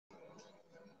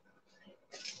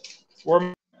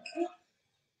We're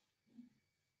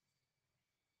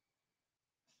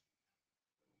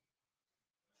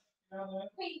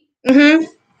Mm-hmm.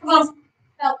 Come on.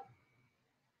 Help.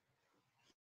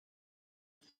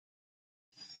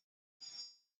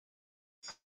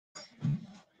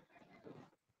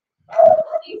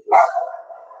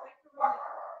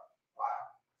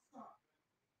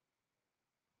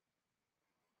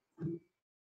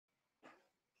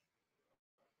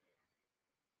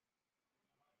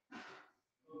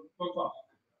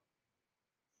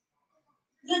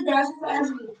 Good, guys.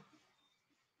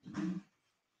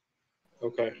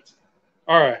 okay.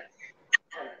 All right.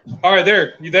 All right,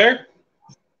 there. You there?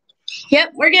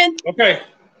 Yep, we're good. Okay.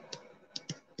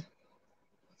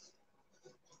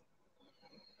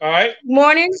 All right.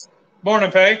 Morning.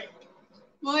 Morning, Pay.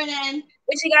 Morning.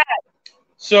 What you got?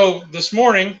 So this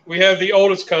morning we have the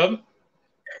oldest cub.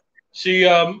 She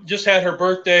just had her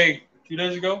birthday 2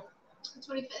 days ago.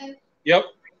 25th. Yep.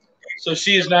 So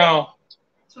she is now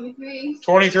 23.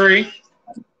 23.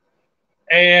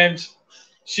 And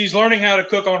she's learning how to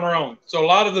cook on her own. So a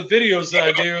lot of the videos that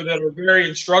I do that are very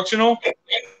instructional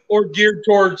or geared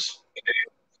towards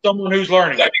someone who's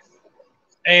learning.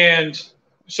 And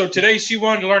so today she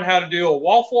wanted to learn how to do a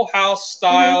Waffle House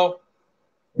style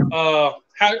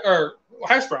hash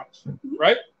browns,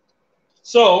 right?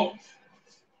 So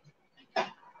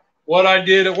what I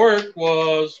did at work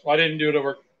was, well, I didn't do it at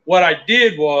work. What I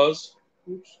did was,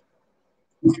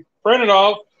 print it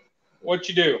off what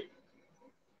you do.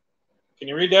 Can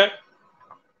you read that?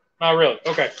 Not really.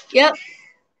 Okay. Yep.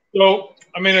 So,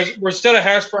 I mean, instead of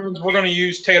hash browns, we're going to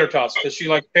use tater tots because she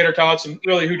likes tater tots, and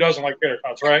really, who doesn't like tater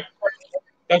tots, right?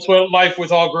 That's what life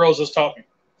with all girls has taught me.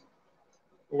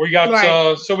 We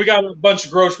got so we got a bunch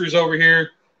of groceries over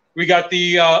here. We got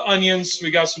the onions.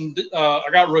 We got some. I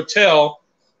got rotel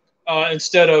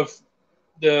instead of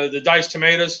the diced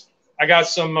tomatoes. I got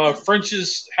some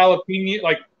French's jalapeno,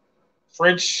 like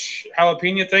French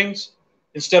jalapeno things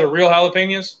instead of real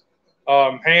jalapenos.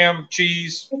 Ham,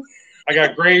 cheese. I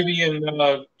got gravy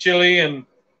and chili and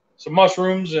some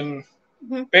mushrooms and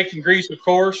bacon grease, of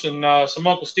course, and some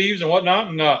Uncle Steve's and whatnot.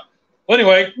 And well,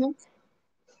 anyway,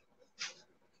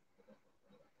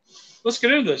 let's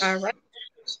get into this. All right.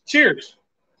 Cheers.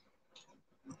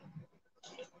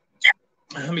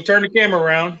 Let me turn the camera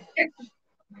around.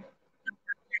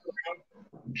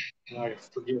 I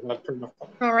forget how to turn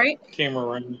the camera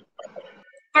around.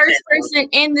 First person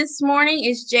in this morning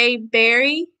is JB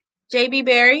Berry.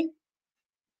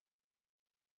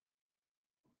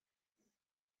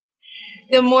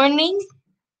 Good morning.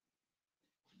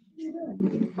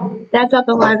 That's up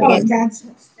the live again.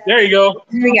 There you go.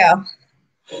 Here we go.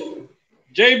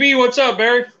 JB, what's up,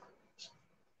 Barry?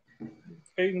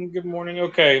 Hayden, good morning.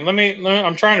 Okay, let me.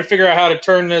 I'm trying to figure out how to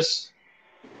turn this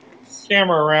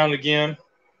camera around again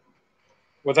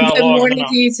without Good logging morning out.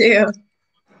 to you too.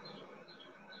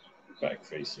 Back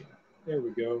facing. There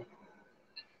we go.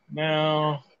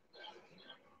 Now,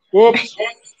 whoops.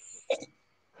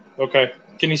 Okay,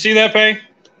 can you see that, Pay?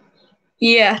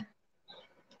 Yeah.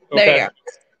 Okay. There you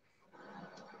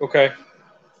go. Okay.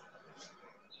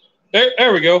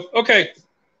 There we go. Okay.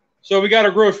 So we got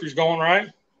our groceries going, right?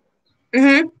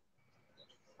 Mm-hmm.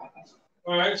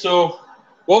 All right. So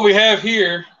what we have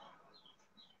here,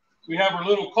 we have our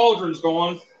little cauldrons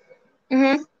going.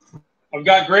 Mm-hmm. I've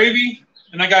got gravy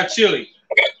and I got chili.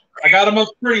 I got them up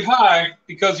pretty high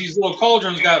because these little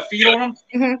cauldrons got feet on them.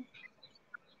 Mm-hmm.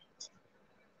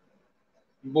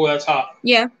 Boy, that's hot.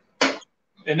 Yeah.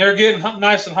 And they're getting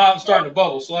nice and hot and starting to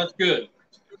bubble, so that's good.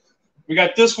 We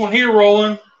got this one here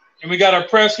rolling, and we got our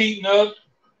press heating up.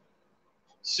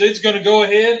 Sid's going to go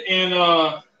ahead and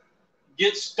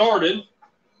get started.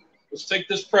 Let's take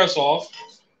this press off.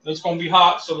 It's going to be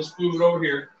hot, so let's move it over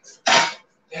here.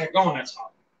 Yeah, going, that's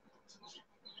hot.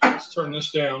 Let's turn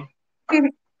this down.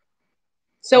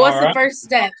 So what's the first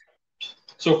step?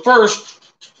 So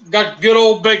first, got good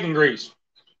old bacon grease.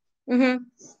 Mm-hmm.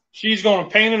 She's going to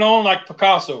paint it on like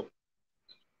Picasso.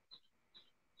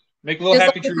 Make a little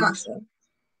just happy like trees.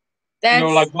 That's, you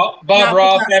know, like Bob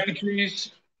Ross happy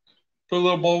trees. Put a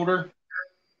little boulder.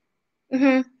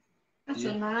 Mm-hmm. That's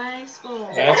a nice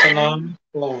boulder. That's a nice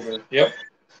boulder. Yep.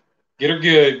 Get her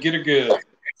good. Get her good.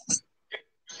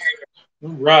 All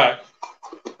right.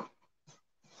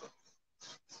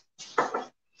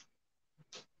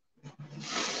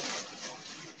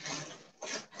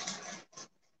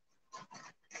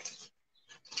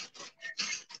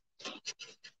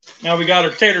 Now we got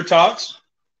our tater tots.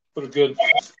 Put a good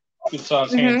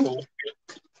size handful.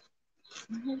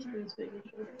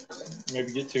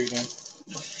 Maybe get two then.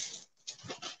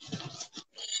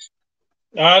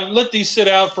 Let these sit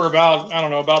out for about, I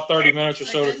don't know, about 30 minutes or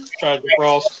so to try to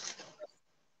defrost.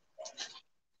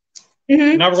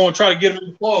 Mm-hmm. Now we're going to try to get them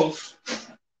in close.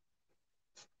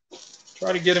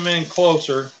 Try to get them in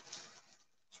closer.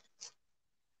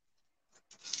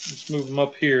 Let's move them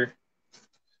up here.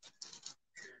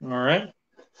 All right.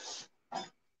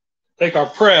 Take our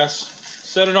press,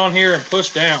 set it on here, and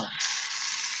push down.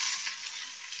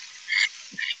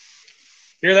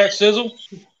 Hear that sizzle?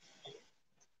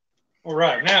 All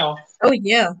right, now. Oh,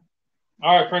 yeah.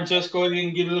 All right, Princess, go ahead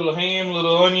and get a little ham, a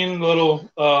little onion, a little,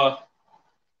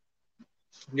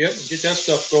 yep, get that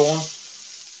stuff going.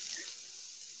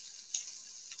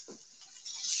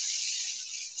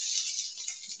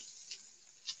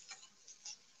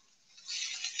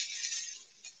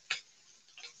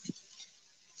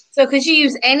 So could you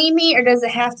use any meat, or does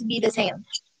it have to be this ham?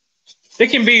 It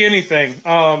can be anything.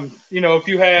 You know, if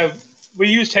you have, we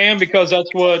used ham because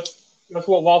that's what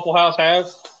Waffle House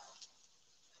has.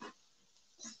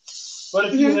 But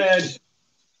if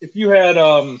you had,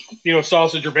 you know,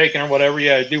 sausage or bacon or whatever,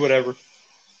 yeah, do whatever.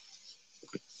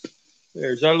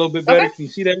 There's that a little bit better. Okay. Can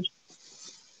you see that?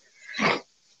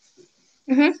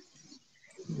 Mm-hmm.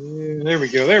 Yeah, there we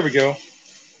go. There we go.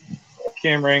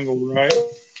 Camera angle right.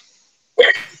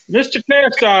 Mr.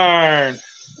 Cast Iron.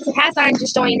 Mr. Cast Iron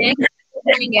just joined in. Good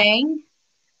morning, gang.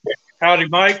 Howdy,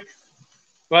 Mike.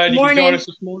 Glad you could join us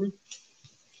this morning.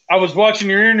 I was watching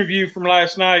your interview from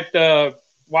last night while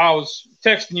I was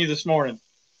texting you this morning.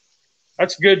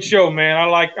 That's a good show, man.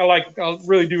 I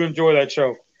really do enjoy that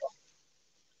show.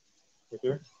 Right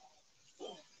there.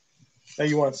 Now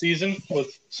you want to season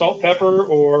with salt, pepper,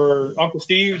 or Uncle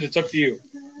Steve's? It's up to you.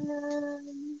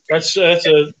 That's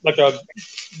like a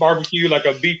barbecue, like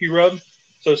a beefy rub.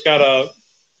 So it's got a.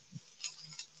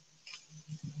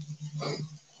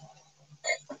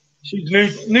 She's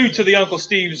new to the Uncle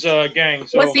Steve's gang.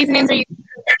 So what seasonings are you?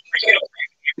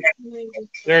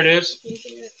 There it is.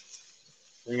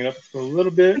 Bring it up a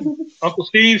little bit. Uncle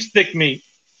Steve's thick meat.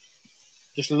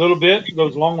 Just a little bit. It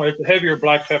goes a long way. It's a heavier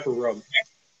black pepper rub.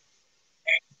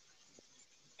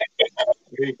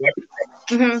 There you go.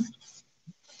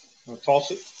 Mm-hmm. I'll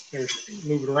toss it. There's,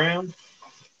 move it around.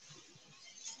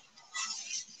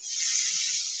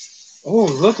 Oh,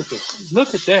 look at this.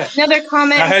 Look at that. Another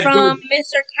comment from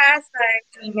Mr. Cast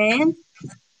Iron, man.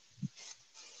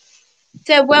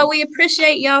 Said, well, we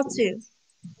appreciate y'all too.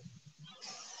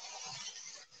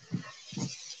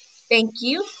 Thank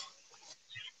you.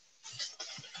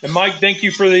 And Mike, thank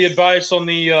you for the advice on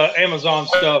the Amazon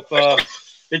stuff.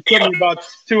 It took me about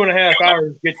 2.5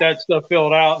 hours to get that stuff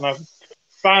filled out, and I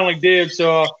finally did.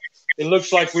 So it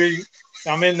looks like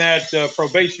I'm in that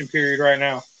probation period right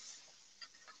now.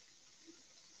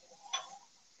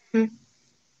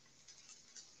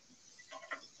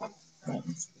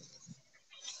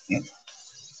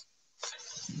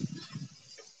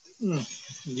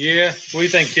 Yeah. What do you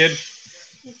think, kid?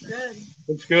 It's good.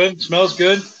 Looks good. Smells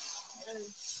good.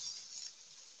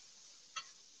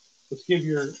 Let's give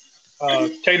your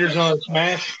taters another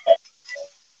smash.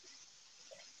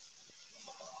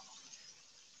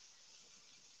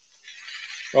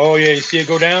 Oh, yeah. You see it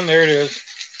go down? There it is.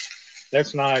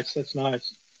 That's nice. That's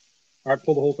nice. All right.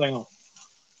 Pull the whole thing off.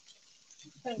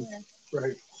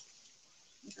 Right.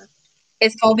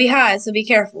 It's going to be hot, so be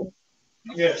careful.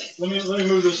 Yeah. Let me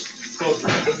move this closer.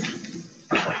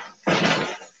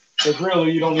 Because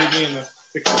really, you don't need me in the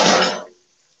picture. All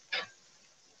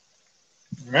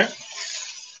right.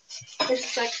 It's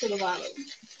stuck to the bottom.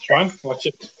 It's fine. Watch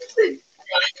it.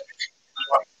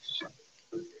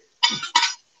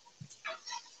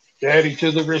 Daddy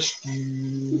to the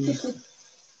rescue.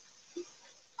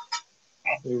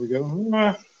 There we go.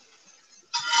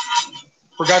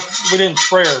 Forgot we didn't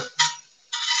spray our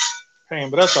pan,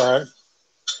 but that's all right.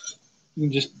 You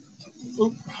can just.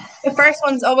 Oop. The first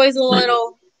one's always a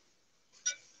little.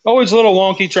 Always a little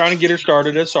wonky trying to get her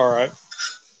started. That's all right.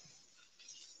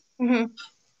 Mm-hmm.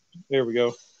 There we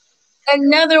go.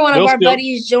 Another one of our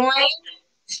buddies joined.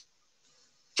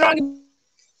 Strong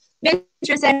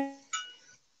Adventure said,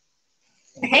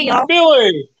 hey, y'all.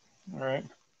 Billy. All right.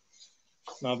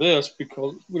 Now this,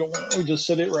 because we don't want, we just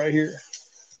set it right here.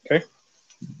 Okay.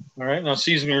 All right. Now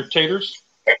season your taters.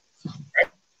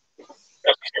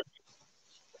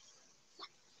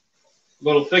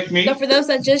 Little thick meat. So for those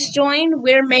that just joined,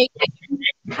 we're making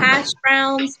hash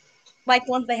browns like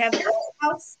ones they have at the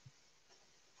house.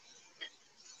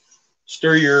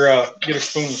 Stir your, get a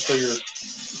spoon and stir your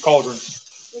cauldron.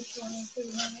 Which one?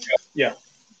 Yeah.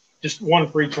 Just one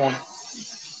for each one.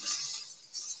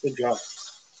 Good job.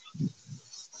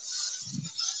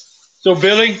 So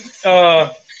Billy,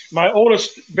 my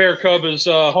oldest bear cub is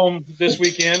home this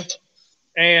weekend.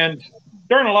 And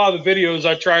during a lot of the videos,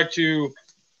 I try to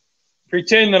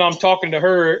pretend that I'm talking to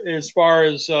her as far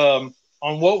as on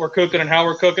what we're cooking and how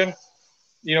we're cooking,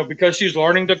 because she's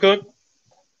learning to cook.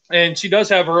 And she does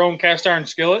have her own cast iron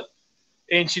skillet,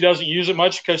 and she doesn't use it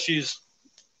much because she's,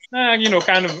 kind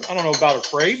of, I don't know about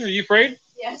afraid. Are you afraid?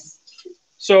 Yes.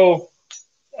 So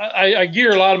I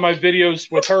gear a lot of my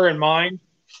videos with her in mind.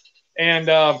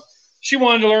 And she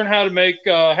wanted to learn how to make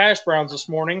hash browns this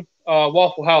morning,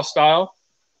 Waffle House style.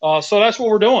 So that's what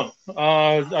we're doing.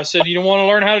 I said, you don't want to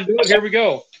learn how to do it? Here we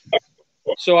go.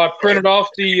 So I printed off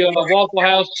the Waffle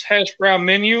House hash brown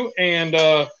menu, and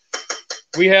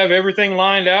we have everything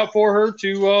lined out for her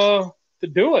to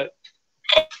do it.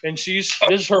 And this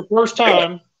is her first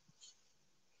time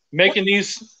making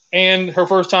these, and her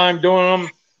first time doing them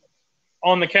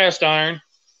on the cast iron,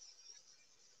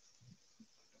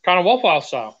 kind of Waffle House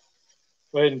style.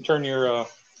 Go ahead and turn your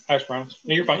hash browns.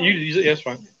 No, you're fine. You use it. Yeah, it's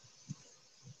fine.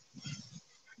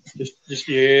 Just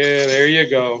yeah, there you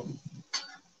go.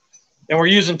 And we're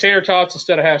using tater tots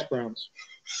instead of hash browns.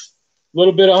 A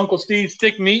little bit of Uncle Steve's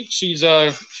thick meat. She's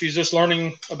just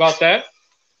learning about that.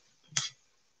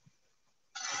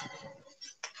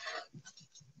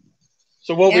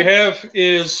 So what we have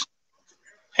is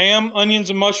ham, onions,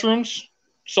 and mushrooms,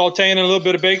 sauteing in a little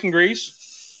bit of bacon grease.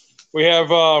 We have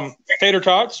tater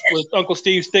tots with Uncle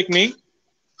Steve's thick meat.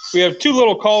 We have 2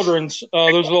 little cauldrons,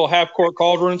 those little half-quart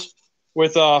cauldrons,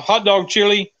 with hot dog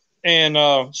chili and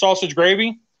sausage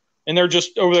gravy. And they're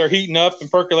just over there heating up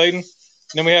and percolating. And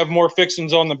then we have more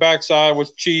fixings on the backside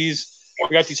with cheese. We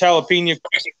got these jalapeno,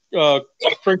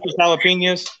 sprinkled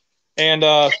jalapenos, and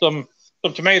some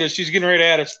tomatoes. She's getting ready to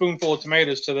add a spoonful of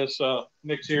tomatoes to this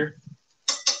mix here.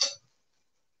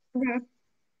 Mm-hmm.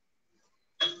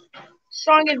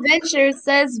 Strong Adventure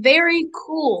says, very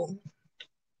cool.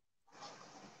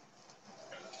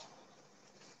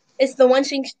 It's the one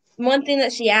thing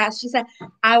that she asked. She said,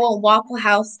 I want Waffle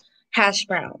House hash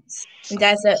browns. And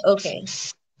Dad said, okay.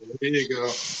 There you go.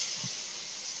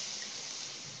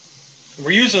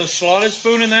 We're using a slotted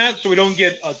spoon in that so we don't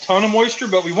get a ton of moisture,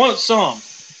 but we want some.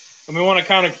 And we want to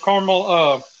kind of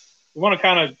we want to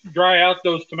kind of dry out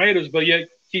those tomatoes, but yet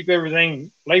keep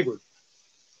everything flavored.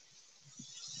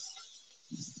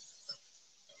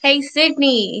 Hey,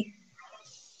 Sydney.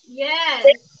 Yes.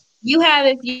 You have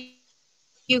a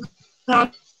few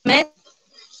comments.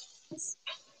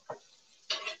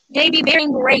 JB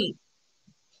bearing great.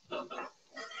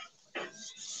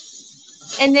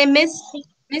 And then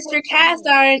Mr. Cast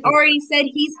Iron already said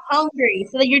he's hungry.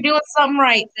 So you're doing something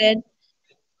right, Sid.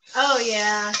 Oh,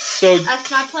 yeah. So that's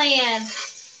my plan.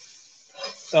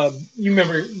 You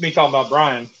remember me talking about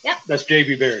Brian? Yep. That's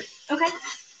JB Berry. Okay.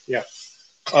 Yeah.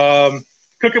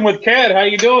 Cooking with Cad. How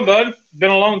you doing, bud?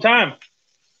 Been a long time.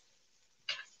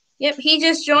 Yep, he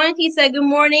just joined. He said good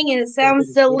morning, and it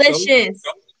sounds delicious.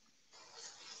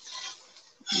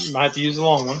 You might have to use the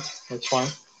long one. That's fine.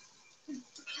 You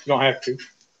don't have to.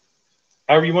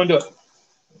 However you want to do it.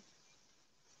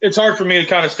 It's hard for me to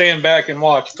kind of stand back and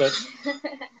watch, but. All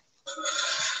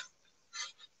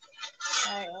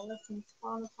right, well, listen, it's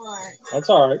falling apart. That's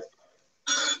all right.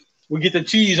 We get the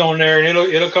cheese on there, and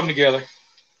it'll come together.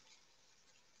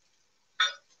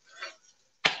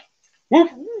 Whoop!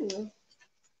 Ooh.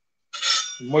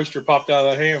 Moisture popped out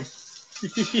of that ham.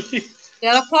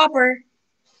 Got a popper.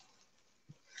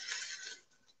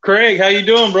 Craig, how you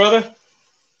doing, brother?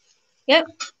 Yep.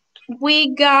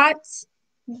 We got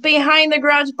Behind the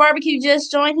Garage Barbecue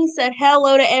just joined. He said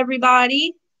hello to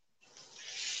everybody.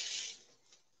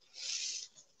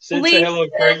 Say hello,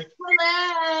 Craig.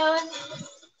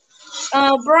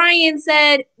 Hello. Brian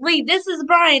said, Lee, this is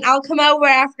Brian. I'll come over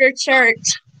after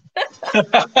church.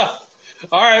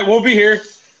 All right, we'll be here.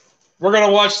 We're going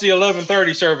to watch the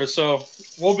 11:30 service, so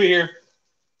we'll be here.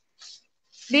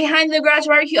 Behind the Garage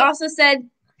Barbecue also said,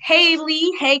 hey,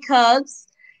 Lee, hey, Cubs.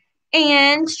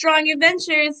 And Strong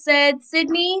Adventures said,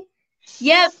 Sydney,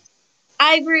 yep,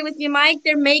 I agree with you, Mike.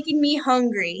 They're making me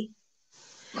hungry.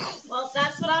 Well,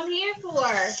 that's what I'm here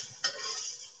for.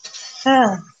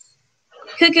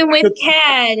 Cooking with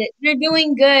Cad. You're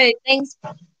doing good. Thanks.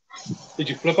 Did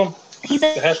you flip them? He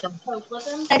said, The hash brown? So flip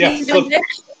them? Yeah, he's doing good.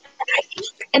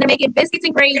 And they're making biscuits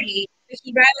and gravy.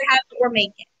 He'd rather have it or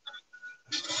make it.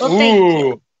 Well, thank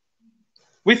you.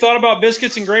 We thought about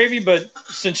biscuits and gravy, but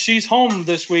since she's home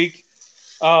this week,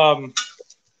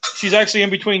 she's actually in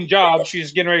between jobs.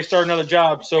 She's getting ready to start another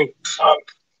job. So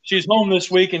she's home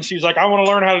this week, and she's like, I want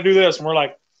to learn how to do this. And we're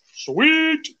like,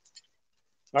 sweet.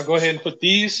 I'll go ahead and put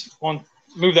these on,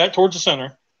 move that towards the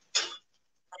center.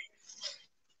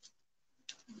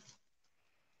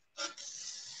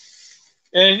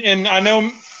 And I know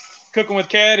cooking with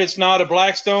Cat. It's not a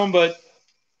Blackstone, but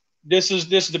this is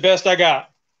the best I got.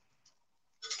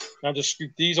 I'll just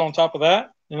scoop these on top of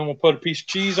that, and then we'll put a piece of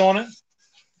cheese on it.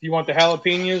 If you want the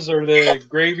jalapenos or the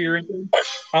gravy or anything,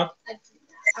 huh?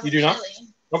 You do not?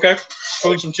 Okay.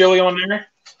 Put some chili on there,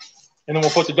 and then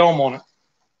we'll put the dome on it.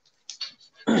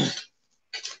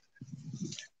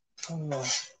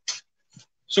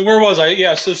 So where was I?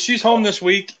 Yeah, so she's home this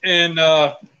week, and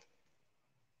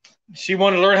she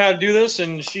wanted to learn how to do this,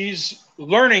 and she's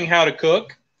learning how to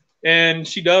cook. And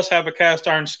she does have a cast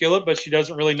iron skillet, but she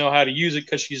doesn't really know how to use it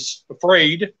because she's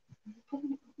afraid.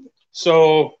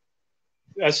 So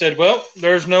I said, well,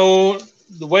 the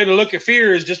way to look at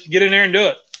fear is just to get in there and do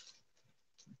it.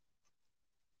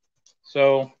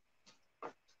 So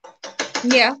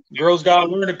yeah, girls got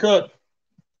to learn to cook.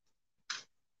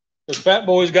 The fat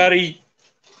boys got to eat.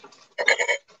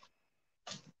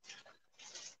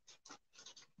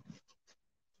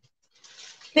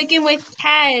 Cooking with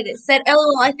Ted said,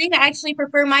 LOL, I think I actually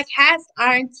prefer my cast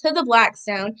iron to the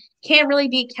Blackstone. Can't really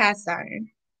beat cast iron.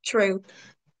 True.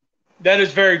 That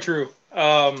is very true.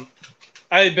 I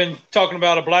had been talking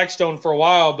about a Blackstone for a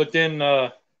while, but then,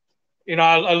 I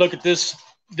look at this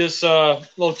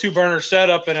little 2-burner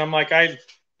setup, and I'm like,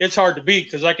 it's hard to beat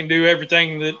because I can do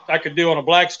everything that I could do on a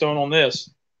Blackstone on this.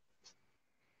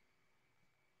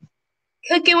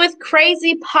 Cooking with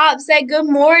Crazy Pop said, good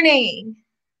morning.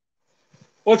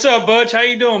 What's up, Butch? How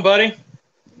you doing, buddy?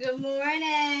 Good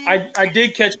morning. I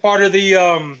did catch part of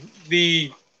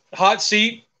the hot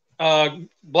seat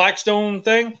Blackstone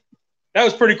thing. That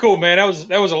was pretty cool, man.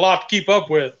 That was a lot to keep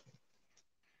up with.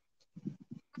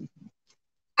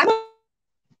 I don't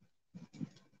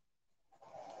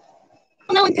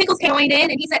know when Pickles joined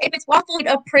in, and he said, if it's waffle,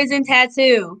 a prison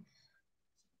tattoo.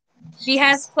 She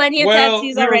has plenty of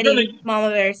tattoos already,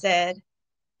 Mama Bear said.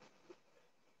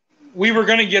 We were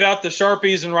going to get out the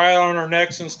Sharpies and write on our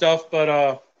necks and stuff,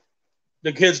 but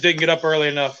the kids didn't get up early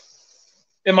enough.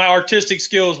 And my artistic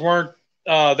skills weren't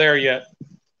there yet.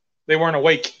 They weren't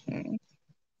awake.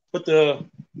 Put the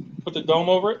dome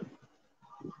over it.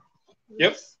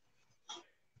 Yep.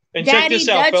 And Daddy check this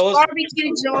out, Dutch fellas.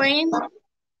 Barbecue joined.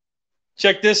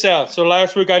 Check this out. So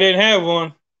last week I didn't have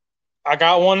one. I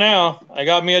got one now. I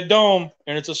got me a dome,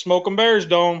 and it's a Smoking Bears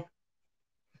dome.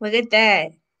 Look at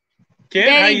that. Ken,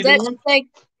 Daddy how you Dutch doing? said,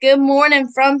 good morning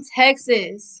from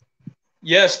Texas.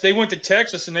 Yes, they went to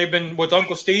Texas, and they've been with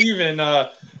Uncle Steve and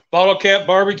Bottle Cap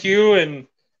Barbecue, and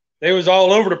they was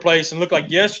all over the place. And looked like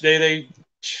yesterday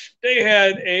they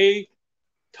had a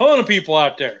ton of people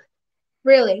out there.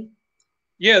 Really?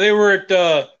 Yeah, they were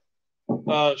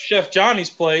at Chef Johnny's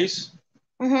place,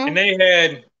 and they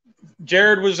had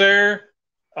Jared was there,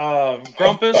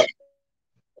 Grumpus,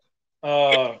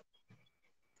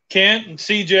 Kent and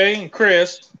CJ and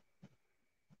Chris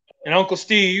and Uncle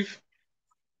Steve.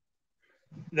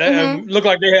 That looked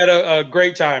like they had a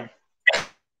great time.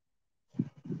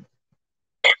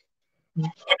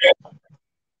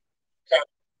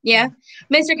 Yeah.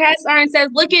 Mr. Cast Iron says,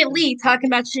 look at Lee talking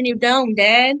about your new dome,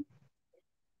 Dad.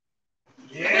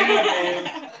 Yeah,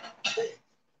 man.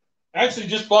 I actually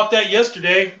just bought that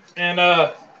yesterday, and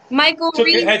Michael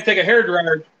Reese had to take a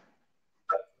hairdryer.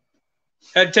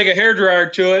 Had to take a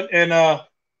hairdryer to it and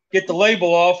get the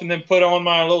label off, and then put on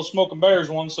my little Smoking Bears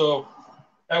one, so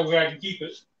that way I can keep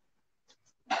it.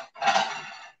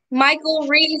 Michael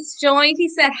Reese joined. He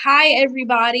said, hi,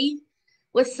 everybody.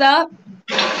 What's up?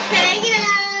 Hey,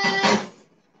 guys.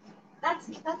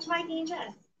 That's Mikey and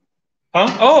Jess.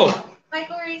 Huh? Oh.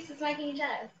 Michael Reese is Mikey and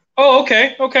Jess. Oh,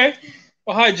 okay. Okay.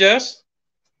 Well, hi, Jess.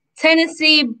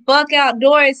 Tennessee Buck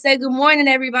Outdoors said, good morning,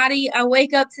 everybody. I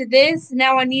wake up to this.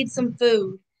 Now I need some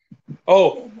food.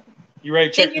 Oh, you ready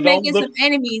to check the you're dome? making some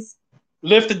enemies.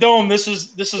 Lift the dome. This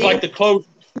is like the close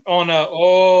on a.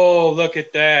 Oh, look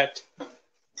at that!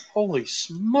 Holy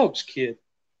smokes, kid!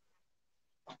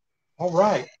 All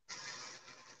right,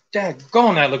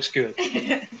 daggone, that looks good.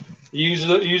 use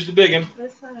the big one.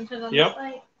 This one and put it on Yep. the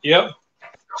plate. Yep.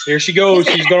 Here she goes.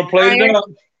 She's gonna plate it up.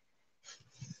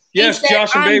 Yes,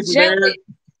 Josh and Babe were there.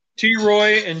 T.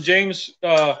 Roy and James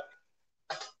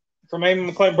from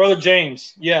Amy McClain, brother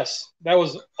James. Yes, that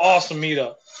was an awesome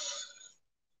meetup.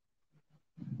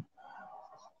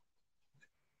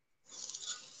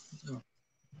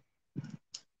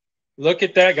 Look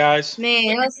at that, guys.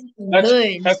 Man, that's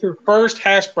good. That's your first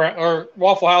hash brown or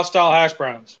Waffle House style hash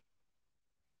browns.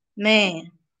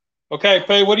 Man. Okay,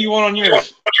 Faye, what do you want on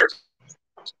yours?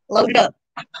 Load it up.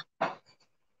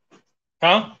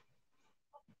 Huh?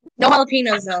 No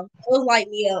jalapenos, though. Those light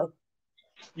me up.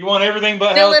 You want everything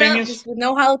but Fill it up jalapenos? just with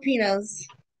no jalapenos.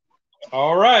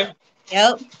 All right.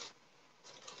 Yep.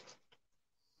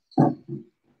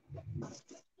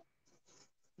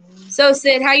 So,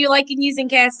 Sid, how you liking using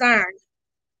cast iron?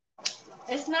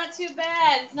 It's not too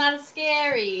bad. It's not as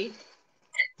scary.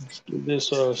 Let's do this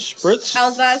spritz. I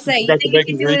was about to say, you Got the think you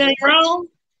bacon can do it grease. on your own?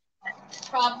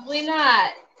 Probably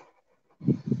not.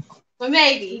 But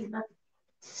maybe.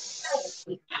 Is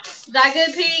that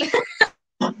good, Pete?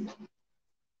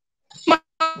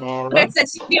 All I right. said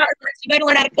she better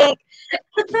learn how to cook.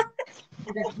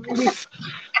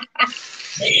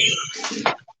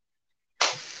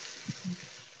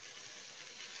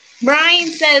 Brian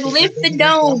said, lift the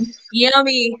dome.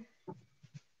 Yummy.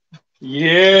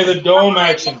 Yeah, the dome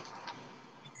action.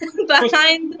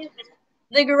 Behind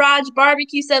the garage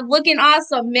barbecue said, looking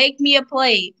awesome. Make me a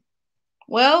plate.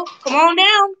 Well, come on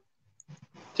down.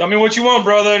 Tell me what you want,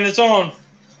 brother, and it's on.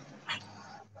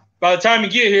 By the time you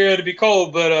get here, it'll be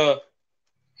cold, but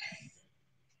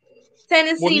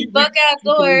Tennessee we Buck can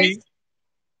Outdoors. eat.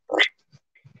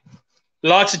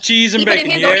 Lots of cheese and He put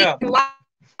bacon, his on yeah.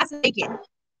 lots of bacon.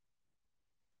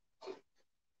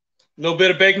 A little bit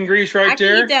of bacon grease right I can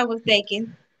there. eat that with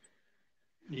bacon.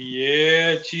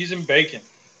 Yeah, cheese and bacon.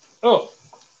 Oh.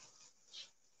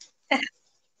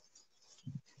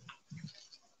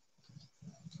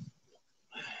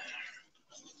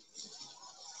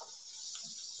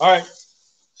 All right.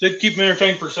 Sid, keep me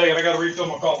entertained for a second. I got to refill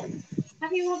my coffee. How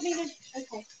do you want me to?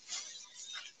 Okay.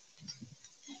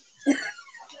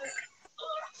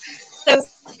 So,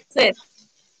 Sid,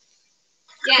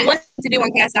 Yeah. what to do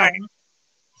on cast iron?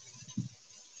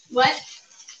 What?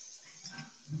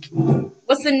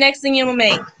 What's the next thing you want to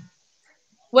make?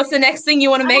 What's the next thing you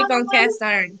want to make on know. cast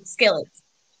iron skillets?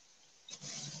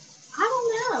 I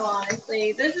don't know,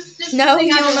 honestly. This is just No, the thing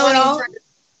you I've don't been know at wanting all? for.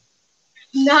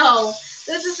 No,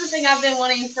 this is the thing I've been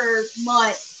wanting for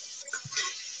months.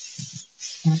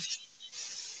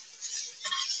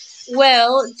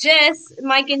 Well,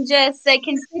 Mike and Jess said,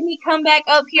 can Sydney come back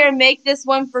up here and make this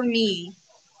one for me?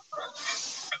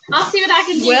 I'll see what I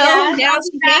can do. Well, guys. now I'll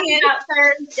she be back can. about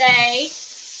Thursday.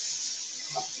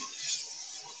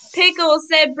 Pickle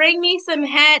said, bring me some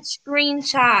Hatch green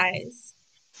chives.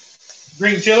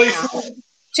 Green chilies?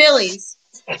 Chilies.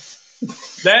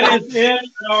 That is in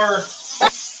our...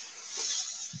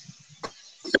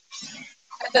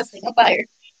 That's a fire.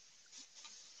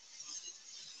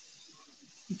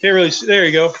 Can't really see. There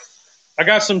you go. I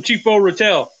got some cheapo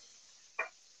rotel.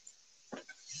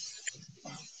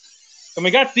 And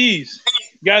we got these.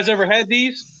 You guys ever had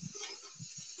these?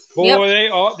 Boy,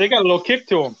 Yep. they got a little kick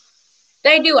to them.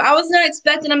 They do. I was not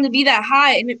expecting them to be that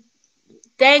high, and it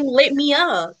dang lit me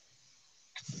up.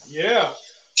 Yeah.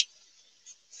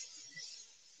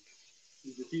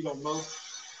 You don't know.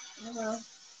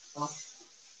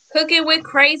 Cooking with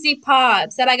Crazy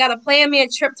Pop said I gotta plan me a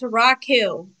trip to Rock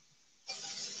Hill.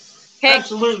 Heck,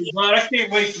 Absolutely, bud. I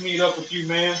can't wait to meet up with you,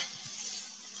 man.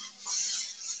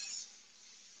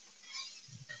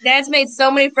 Dad's made so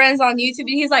many friends on YouTube, and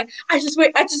he's like, I just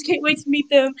can't wait to meet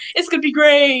them. It's gonna be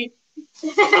great.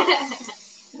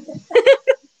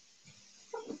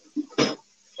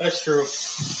 That's true.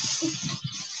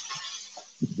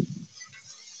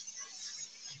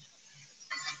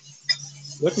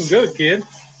 Looking good, kid.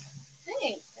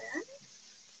 Thanks,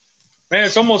 Man,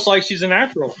 it's almost like she's a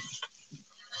natural.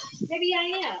 maybe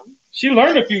I am. She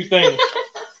learned a few things.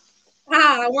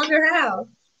 I wonder how.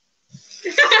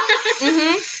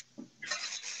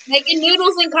 Making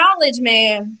noodles in college,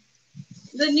 man.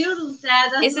 The noodles,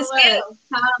 Dad. That's It's a skill.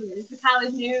 College. The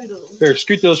college noodles. Here,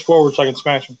 scoot those forward so I can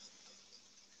smash them.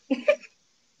 Because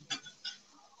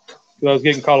I was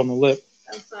getting caught on the lip.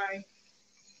 I'm sorry.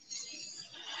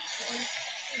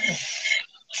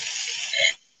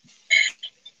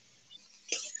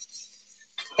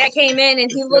 Dad came in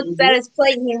and he looked at his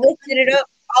plate and he lifted it up.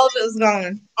 All of it was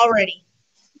gone already.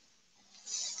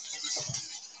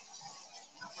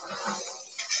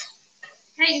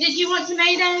 Hey, did you want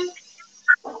tomatoes?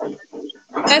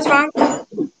 That's fine.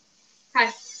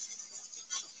 Okay.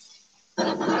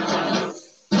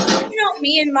 You know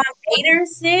me and my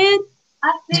haters, Sid.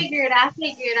 I figured. I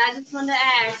just wanted to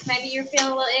ask. Maybe you're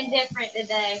feeling a little indifferent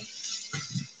today.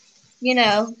 You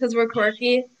know, because we're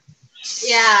quirky.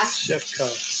 Yeah. Chef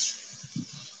Cup.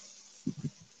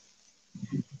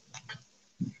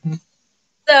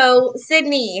 So,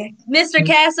 Sydney, Mr.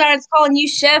 Cast Iron's calling you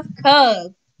Chef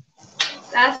Cub.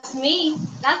 That's me.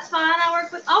 That's fine. I'll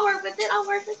work with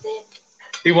it.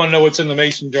 You want to know what's in the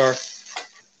mason jar?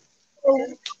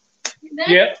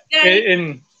 Yeah.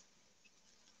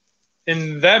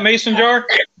 In that mason jar?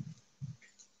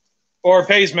 Or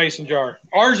Pay's mason jar?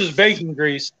 Ours is bacon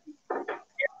grease.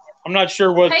 I'm not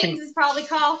sure what... Pay's is probably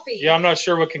coffee. Yeah, I'm not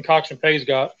sure what concoction Pay's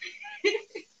got.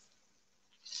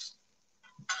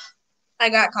 I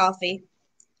got coffee.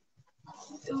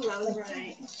 Ooh, I was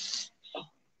right.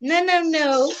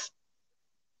 No.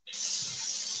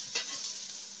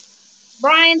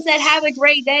 Brian said, "Have a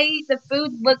great day. The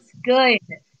food looks good."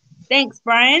 Thanks,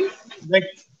 Brian.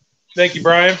 Thank you,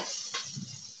 Brian.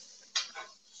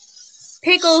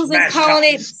 Pickles Smash is calling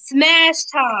it Tots. smash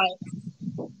time.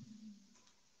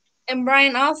 And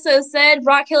Brian also said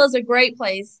Rock Hill is a great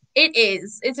place. It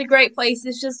is. It's a great place.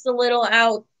 It's just a little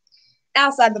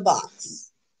outside the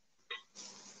box.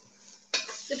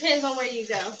 Depends on where you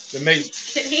go.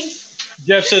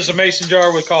 Jeff says a mason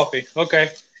jar with coffee.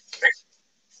 Okay.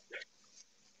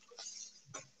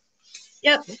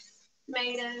 Yep.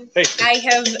 Tomatoes. Hey, I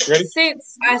have ready?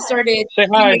 since I started Say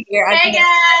hi. here. I've Hey been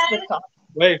guys. with coffee.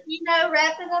 Wait. You know,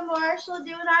 repping the Marshall,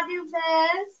 do what I do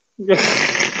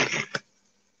best.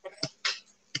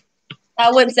 I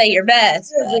wouldn't say your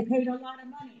best. They paid a lot of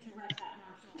money to rep that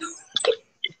Marshall.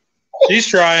 She's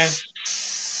trying.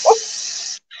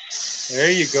 There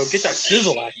you go. Get that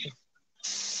sizzle action.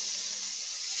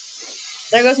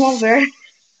 There goes Mom Bear.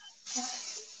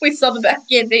 We saw the back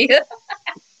end, do you?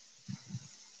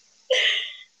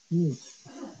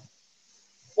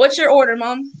 What's your order,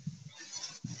 Mom?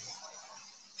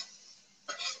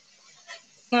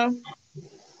 No.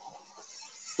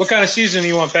 What kind of seasoning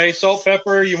you want, Pay? Salt,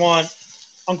 pepper? You want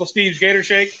Uncle Steve's Gator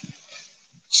Shake?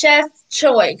 Chef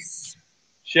choice.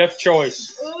 Chef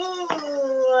choice. Ooh.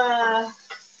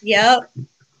 Yep.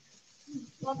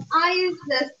 Well, I'll use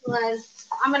this one.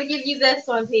 I'm going to give you this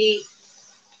one, Pete.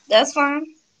 That's fine.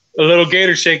 A little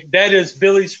Gator Shake. That is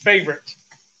Billy's favorite.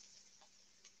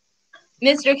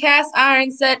 Mr. Cast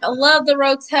Iron said, "I love the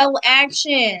Rotel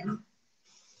action."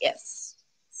 Yes.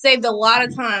 Saved a lot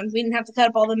of times. We didn't have to cut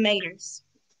up all the maters.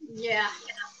 Yeah.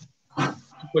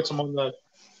 Put some on the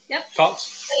Yep.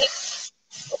 tops.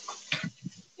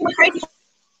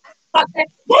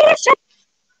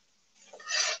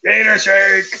 Gator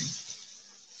Shake.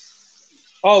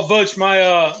 Oh, Butch,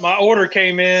 my order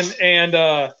came in,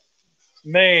 and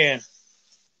man,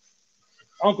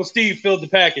 Uncle Steve filled the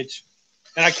package,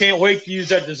 and I can't wait to use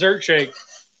that dessert shake.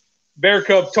 Bear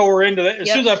Cub tore into that.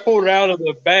 As soon as I pulled it out of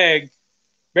the bag,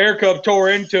 Bear Cub tore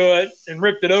into it and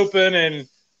ripped it open and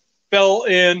fell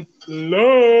in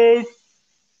love.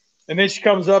 And then she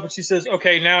comes up and she says,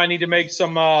 "Okay, now I need to make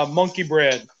some monkey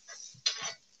bread."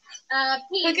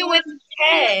 Pete, Look at with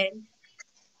Ted.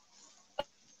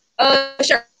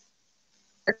 Sure.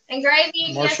 and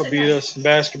gravy. Marshall beat us in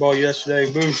basketball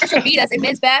yesterday. Boo. Marshall beat us in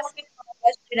men's basketball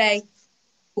yesterday.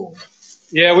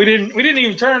 Yeah, we didn't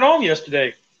even turn it on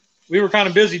yesterday. We were kind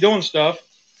of busy doing stuff.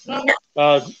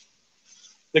 The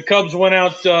Cubs went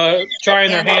out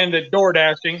trying their hand at door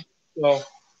dashing. So.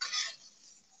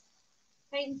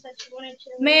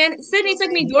 Man, Sydney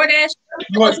took me DoorDash.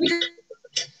 What?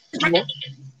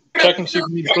 Check and see if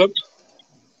you need a flip.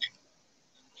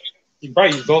 You can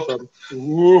probably use both of them.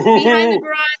 Behind the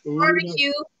Garage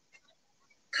Barbecue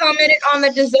commented on the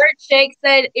dessert shake,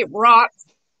 said it rocks.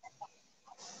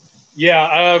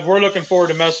 Yeah, we're looking forward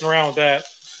to messing around with that.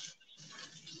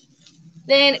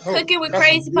 Then Cooking with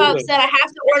Crazy Pop said, "I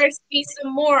have to order me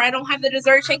some more. I don't have the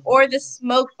dessert shake or the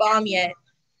smoke bomb yet."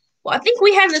 Well, I think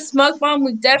we have the smoke bomb.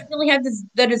 We definitely have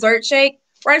the dessert shake.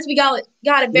 Right as we got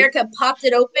it, Bear Cub popped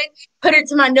it open, put it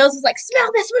to my nose, was like,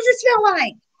 "Smell this. What does it smell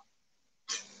like?"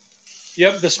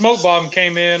 Yep, the smoke bomb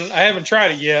came in. I haven't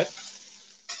tried it yet.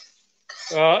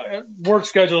 Work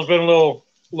schedule's been a little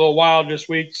wild this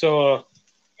week, so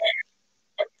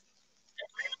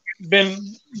been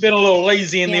a little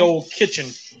lazy in the old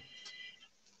kitchen.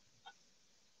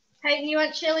 Hey, do you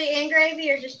want chili and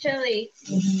gravy or just chili?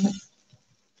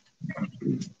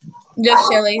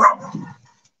 Just chili.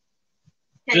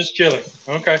 Just chili.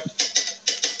 Okay.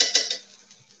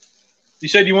 You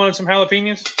said you wanted some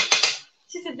jalapenos?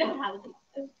 She said no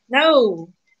jalapenos. No.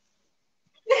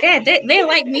 Yeah, they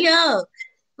light me up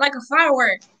like a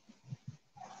firework.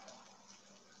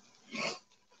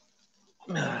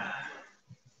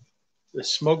 The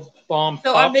smoke bomb.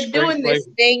 So I've been doing this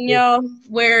thing, y'all,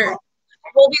 where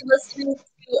we'll be listening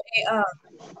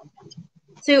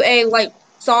to a like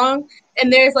song,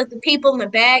 and there's like the people in the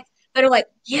back that are like,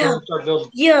 yeah,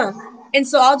 yeah, and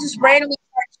so I'll just randomly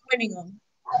start joining them.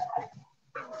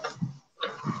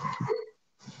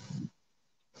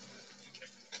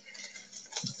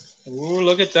 Ooh,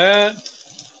 look at that.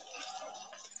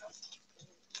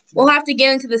 We'll have to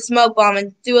get into the smoke bomb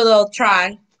and do a little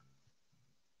try.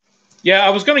 Yeah, I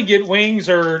was going to get wings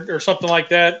or something like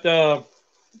that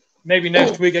maybe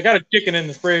next week. I got a chicken in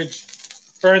the fridge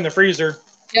or in the freezer.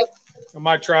 Yep. I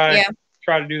might try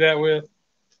to do that with.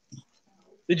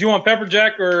 Did you want pepper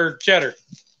jack or cheddar?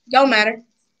 Don't matter.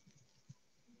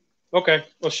 Okay.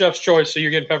 Well, chef's choice. So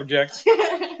you're getting pepper jack.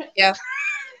 Yeah.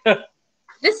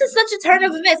 This is such a turn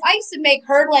of events. I used to make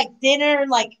her like dinner,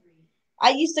 like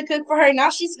I used to cook for her. Now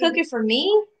she's cooking for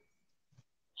me.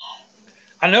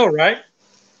 I know, right?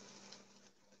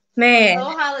 Man.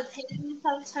 Oh, how the tables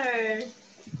have turned.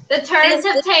 The turns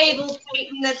have tables,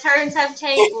 Peyton. The turns have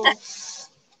tables.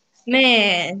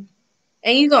 Man.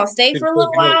 And you gonna stay for a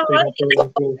little while?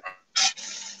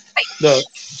 The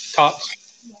tops.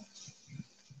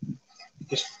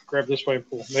 Just grab this way and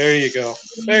pull. There you go.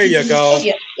 There you go.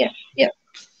 Yeah, yeah, yeah.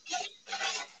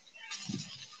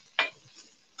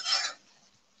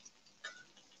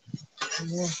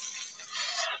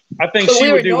 I think But she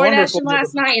we would were do wonderful. DoorDashing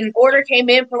last night, and an order came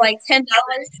in for like $10.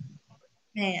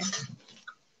 Man.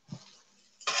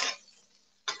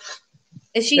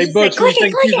 And she Hey, just Butch, said, click we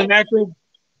it, think she's click a it. natural.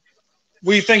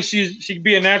 We think she'd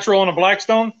be a natural on a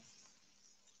Blackstone.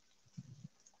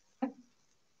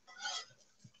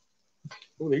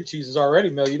 Oh, these cheeses already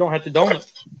melt. You don't have to dome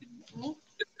it.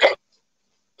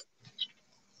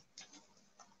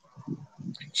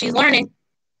 She's learning.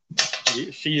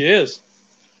 She is.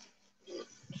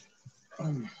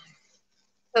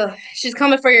 Ugh, she's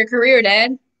coming for your career,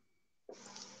 Dad.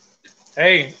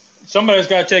 Hey, somebody's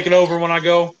got to take it over when I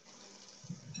go.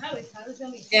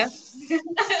 Yeah.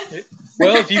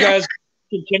 Well, if you guys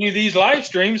continue these live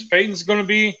streams, Peyton's going to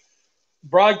be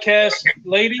broadcast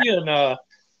lady, and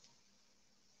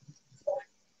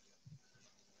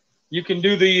you can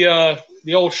do the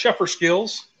old cheffer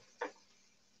skills.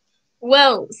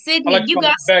 Well, Sydney, like you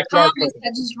got some backyard comments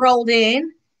that just rolled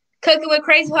in. Cooking with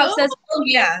Crazy Hop says, oh,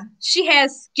 yeah, she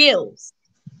has skills.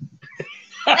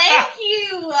 Thank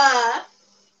you.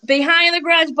 Behind the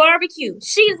Garage Barbecue,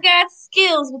 she's got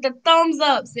skills with a thumbs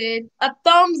up, Sid. A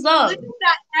thumbs up. Look at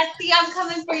that. See, I'm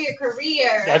coming for your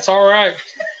career. That's all right.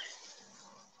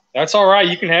 That's all right.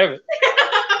 You can have it.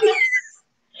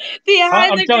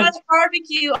 Behind the Garage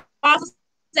Barbecue also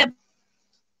said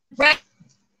breakfast.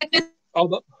 Oh,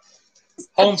 the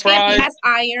home fries.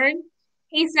 Iron.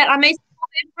 He said, I made some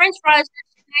French fries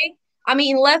yesterday. I'm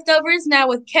eating leftovers now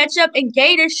with ketchup and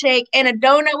gator shake and a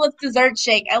donut with dessert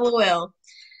shake. LOL.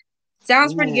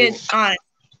 Sounds pretty good, honest.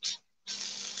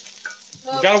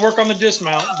 You got to work on the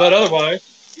dismount, but otherwise.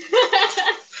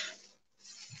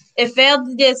 It failed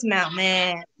the dismount,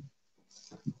 man.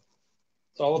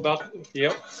 It's all about,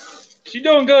 yep. She's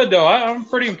doing good, though. I'm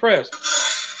pretty impressed.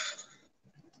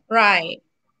 Right.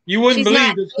 You wouldn't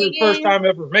believe it's her first time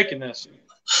ever making this.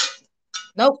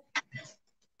 Nope.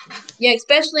 Yeah,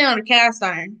 especially on a cast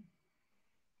iron.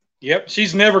 Yep,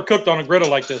 she's never cooked on a griddle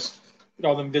like this. Get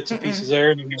all them bits and pieces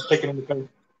there, and you're taking them to cook.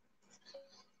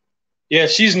 Yeah,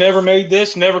 she's never made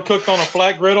this, never cooked on a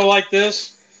flat griddle like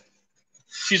this.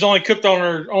 She's only cooked on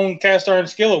her own cast iron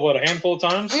skillet, what, a handful of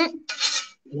times?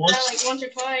 Once or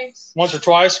twice. Once or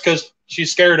twice, because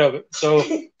she's scared of it. So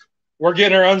we're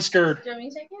getting her unscared. Do you want me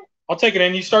to take it? I'll take it,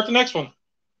 and you start the next one.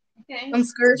 Okay.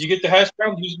 Unscared. You get the hash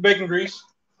browns, use the bacon grease.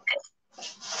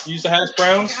 Use the hash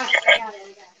browns. I got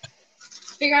it.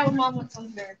 Figure out what Mom wants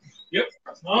on her. Yep.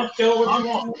 Mom, tell her what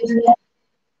you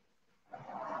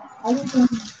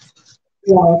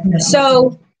want.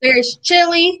 So there's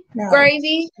chili,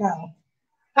 gravy,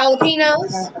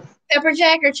 jalapenos, pepper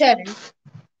jack or cheddar,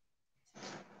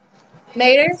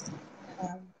 mater,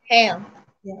 ham.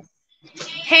 Yes.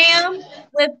 Ham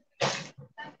with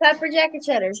pepper jack or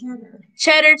cheddar?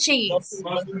 Cheddar cheese.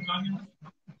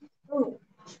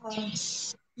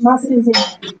 Mustard. Mustard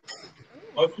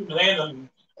and onion.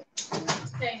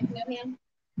 Okay, no ham.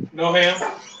 No ham?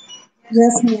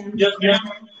 Yes, ma'am. Yes, ma'am.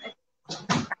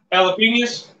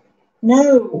 Jalapenos?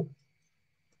 No.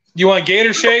 You want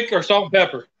gator shake or salt and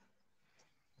pepper?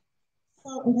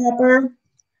 Salt and pepper.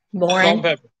 Boring. Salt and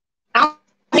pepper. I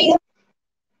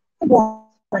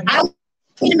don't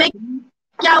need to make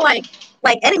y'all like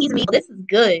enemies of me. This is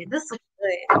good. This is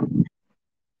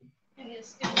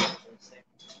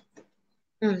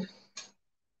good.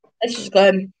 This is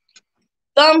good.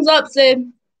 Thumbs up,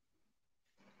 Sid.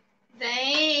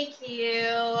 Thank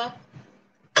you.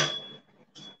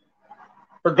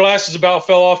 Her glasses about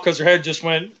fell off because her head just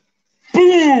went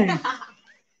boom.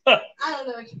 I don't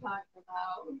know what you're talking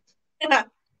about.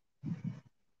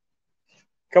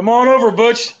 Come on over,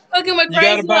 Butch. Cooking with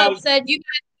Crazy Love said you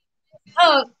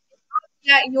guys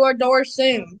at your door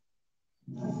soon.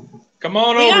 Come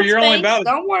on over. You're only about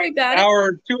don't worry about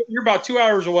hour. You're about 2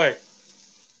 hours away.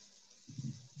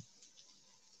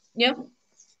 Yep.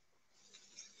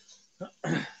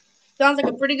 Sounds like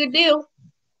a pretty good deal.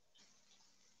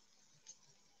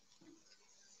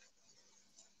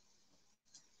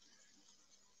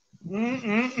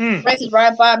 Rex is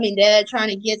right by me, Dad, trying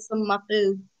to get some of my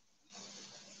food.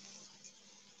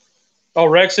 Oh,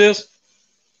 Rex is?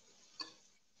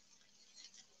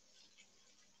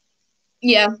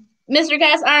 Yeah. Mr.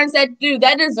 Cast Iron said, dude,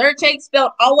 that dessert shake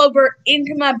spilled all over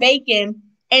into my bacon,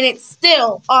 and it's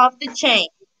still off the chain.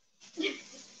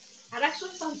 That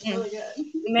actually sounds really good.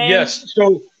 Man. Yes.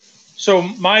 So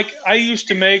Mike, I used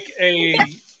to make a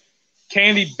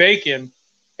candied bacon,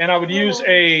 and I would use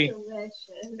a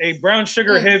brown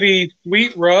sugar heavy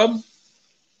wheat rub,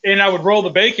 and I would roll the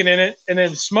bacon in it and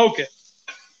then smoke it.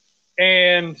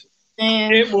 And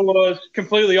it was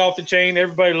completely off the chain.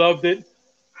 Everybody loved it.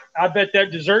 I bet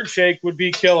that dessert shake would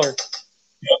be killer.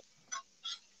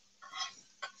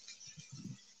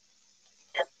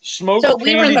 Smoked So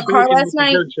we were in the car bacon last with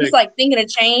night, dessert shake. just like thinking of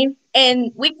chain,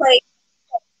 and we played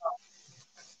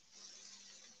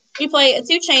a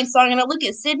 2 Chainz song, and I look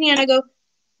at Sydney and I go,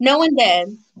 "No one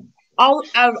dead." All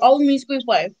out of all the music we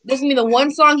play, this is gonna be the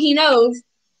one song he knows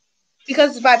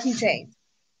because it's by 2 Chainz.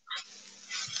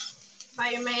 By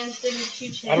your man Sydney 2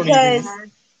 Chainz. I don't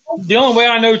even. The only way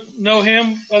I know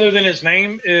him, other than his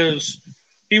name, is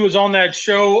he was on that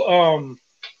show,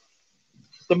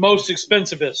 The Most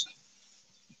Expensivest.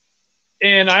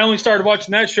 And I only started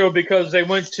watching that show because they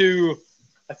went to,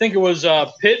 I think it was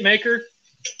Pit Maker,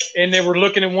 and they were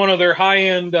looking at one of their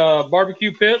high-end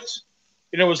barbecue pits,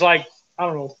 and it was like, I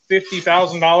don't know,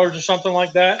 $50,000 or something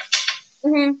like that.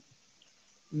 Mm-hmm.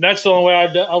 And that's the only way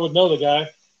I would know the guy.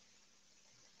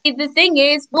 The thing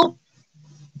is, we'll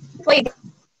play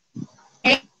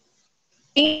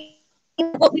we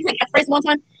played at first one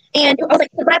time, and I was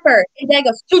like, the rapper, and Dad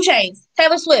goes, 2 Chainz,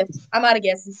 Taylor Swift. I'm out of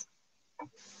guesses.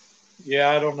 Yeah,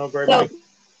 I don't know very much.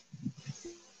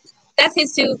 That's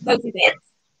his 2 go-to bands.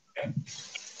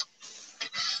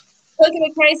 Looking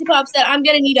at Crazy Pop said, I'm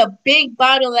gonna need a big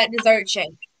bottle of that dessert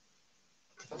shake.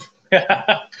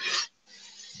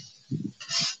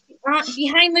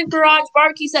 Behind the garage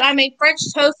barbecue said, I made French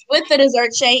toast with the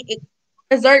dessert shake. It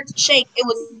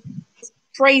was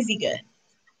crazy good.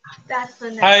 That's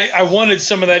the I wanted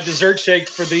some of that dessert shake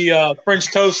for the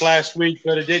French toast last week,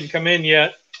 but it didn't come in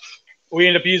yet. We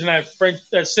ended up using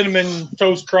that cinnamon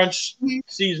toast crunch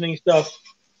seasoning stuff.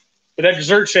 But that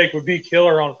dessert shake would be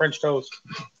killer on French toast.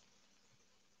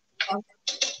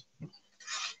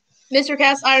 Mr.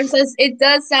 Cast Iron says it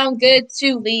does sound good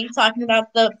too, Lee, talking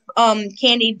about the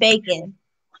candied bacon.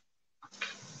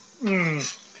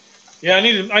 Yeah, I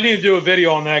need to do a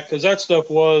video on that because that stuff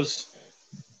was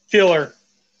killer.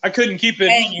 I couldn't keep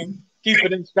it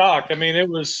in stock. I mean, it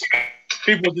was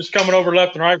people just coming over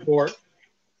left and right for it.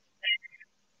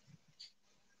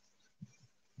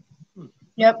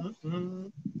 Yep.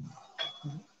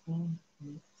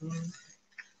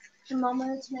 Your mama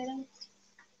has tomatoes?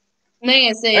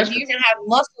 Man said you're gonna have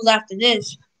muscles after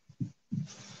this.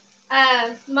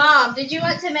 Mom, did you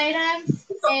want tomatoes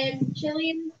and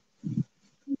chili?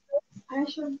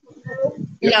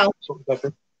 No. Salt and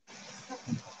pepper.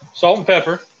 Salt and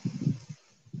pepper.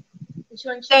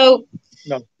 So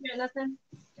no. Nothing.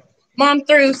 Mom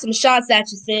threw some shots at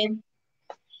you, Sid.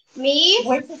 Me?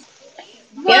 Yeah.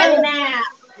 What now?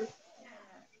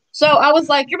 So I was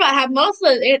like, you're about to have most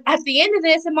of it at the end of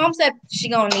this, and Mom said she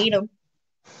gonna need them.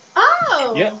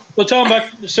 Oh. Yeah. Well, tell them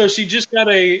about. So she just got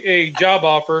a job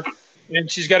offer,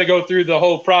 and she's got to go through the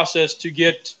whole process to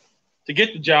get the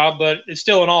job, but it's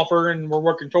still an offer, and we're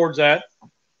working towards that.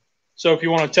 So if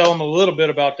you want to tell them a little bit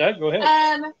about that, go ahead.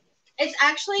 It's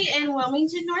actually in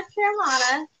Wilmington, North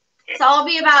Carolina. So I'll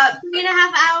be about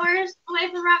 3.5 hours away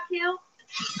from Rock Hill.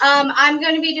 I'm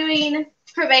going to be doing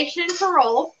probation and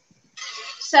parole.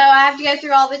 So I have to go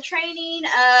through all the training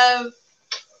of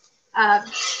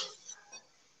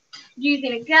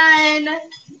using a gun,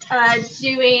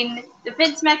 doing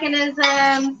defense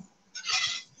mechanisms,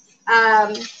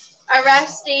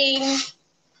 arresting,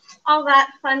 all that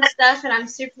fun stuff, and I'm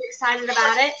super excited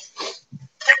about it.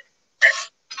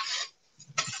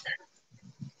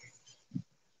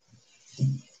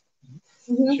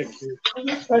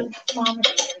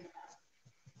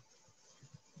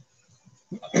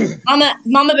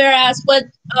 Mama Bear asked what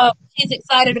she's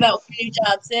excited about for your new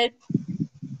job, Sid.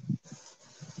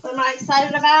 What am I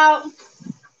excited about?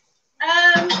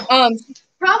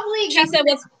 Probably she said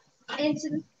what's into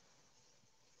the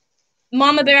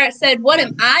Mama Bear said, what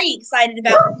am I excited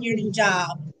about for your new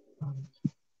job?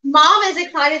 Mom is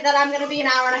excited that I'm going to be an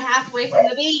hour and a half away from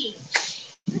the beach.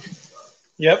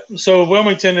 Yep. So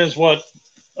Wilmington is what,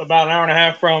 about an hour and a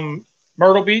half from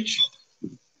Myrtle Beach?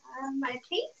 I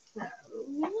think so.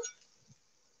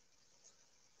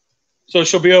 So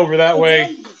she'll be over that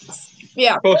way.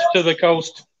 Yeah. Close to the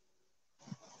coast.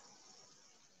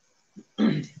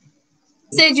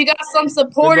 Said you got some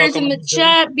supporters in the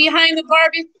chat behind the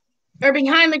barbecue. or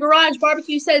behind the garage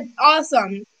barbecue said,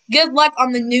 awesome. Good luck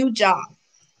on the new job.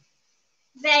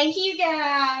 Thank you,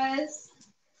 guys.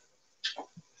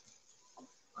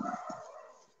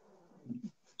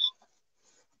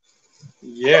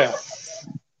 Yeah.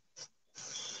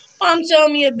 Mom showed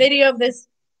me a video of this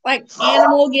like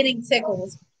animal getting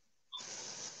tickles.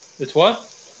 It's what?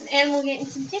 An animal getting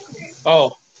some tickles.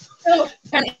 Oh. Oh,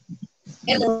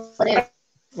 animal.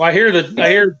 Well, I hear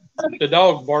the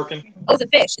dog barking. Oh, it's a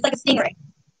fish. It's like a stingray.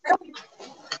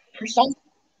 Or something.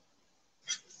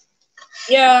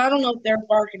 Yeah, I don't know if they're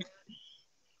barking.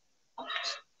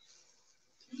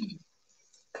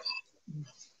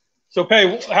 So,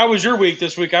 Pay, how was your week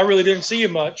this week? I really didn't see you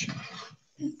much.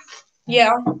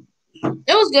 Yeah. It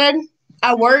was good.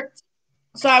 I worked.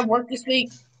 So I worked this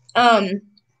week. I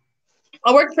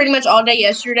worked pretty much all day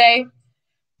yesterday.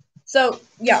 So,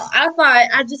 yeah, I thought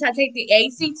I just had to take the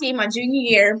ACT my junior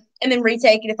year and then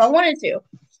retake it if I wanted to.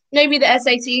 Maybe the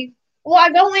SAT. Well, I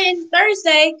go in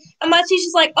Thursday, and my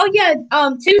teacher's like, oh, yeah,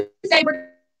 Tuesday we're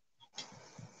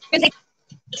going to take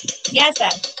the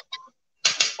ASVAB.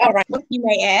 All right, you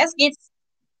may ask, it's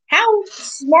how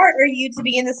smart are you to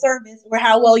be in the service or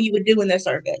how well you would do in the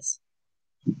service?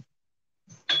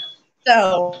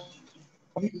 So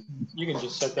you can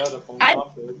just set that up on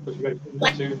top there because you got to put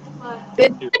it too.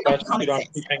 You don't have to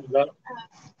keep hanging it up.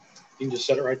 You can just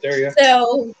set it right there, yeah.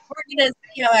 So we're gonna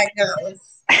see how that goes.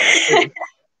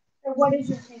 So what is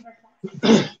your favorite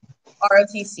class?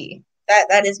 ROTC.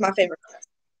 That is my favorite class.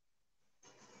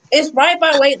 It's right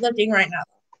by weightlifting right now.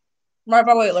 Right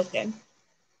by weightlifting.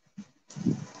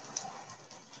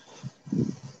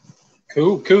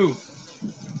 Cool.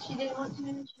 She didn't want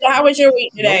to. So how was your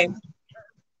week today?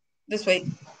 This week?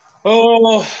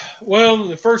 Oh, well,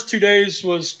 the first 2 days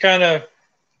was kind of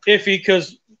iffy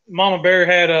because Mama Bear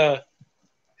had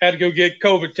to go get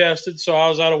COVID tested, so I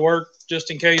was out of work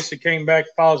just in case it came back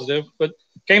positive, but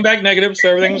came back negative, so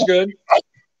everything was good.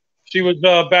 She was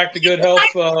back to good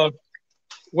health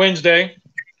Wednesday,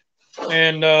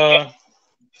 and I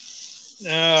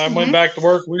went back to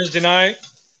work Wednesday night,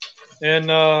 and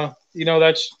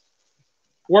that's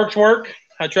work.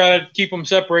 I try to keep them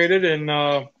separated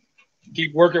and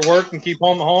keep work at work and keep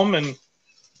home at home, and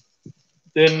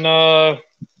then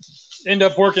end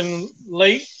up working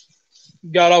late.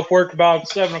 Got off work about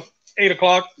 7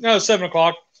 o'clock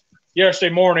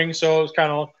yesterday morning, so it was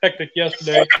kind of hectic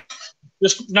yesterday.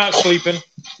 Just not sleeping,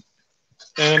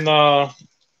 and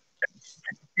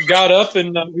got up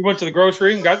and we went to the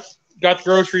grocery and got the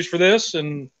groceries for this,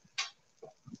 and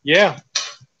yeah,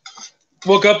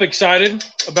 woke up excited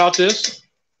about this.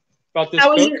 How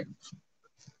was your?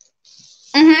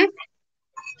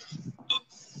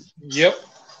 Yep.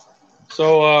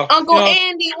 So Uncle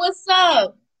Andy, what's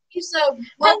up? You so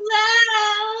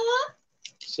hello.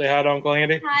 Say hi to Uncle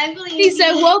Andy. Hi, Uncle Andy. He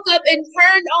said woke up and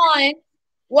turned on,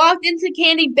 walked into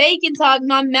Candy Bacon Talk.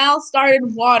 My mouth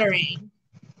started watering.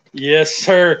 Yes,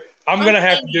 sir. I'm gonna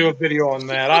have to do a video on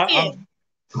that.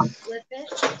 Flip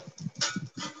it.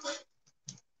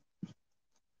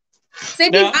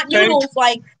 Sydney's got noodles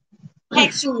like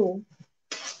actual.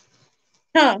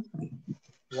 Huh.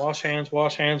 Wash hands.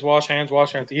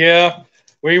 Yeah,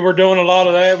 we were doing a lot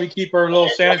of that. We keep our little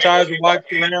sanitizer wipes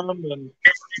around and.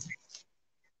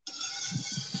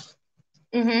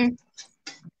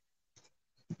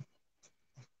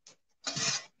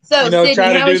 So, Sydney,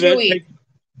 try to how do was that. your week?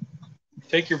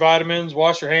 Take your vitamins,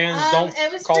 wash your hands, don't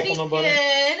It was cough pretty on nobody.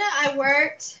 good. I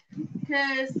worked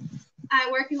because I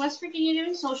work in West Virginia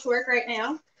doing social work right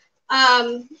now.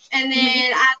 And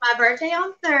then I had my birthday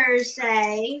on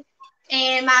Thursday,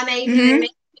 and my maid made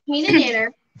me a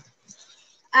dinner.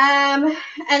 And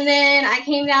then I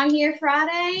came down here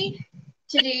Friday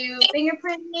to do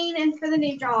fingerprinting and for the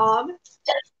new job.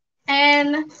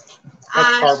 And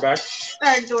Got your car back.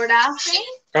 Door dashing.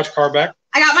 Got your car back.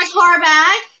 I got my car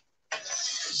back.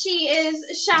 She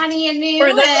is shiny and new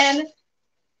and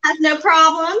has no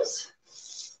problems.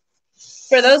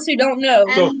 For those who don't know,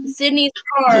 Sydney's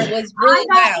car was really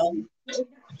loud.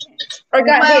 Or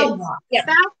got hit. Yeah.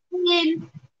 Back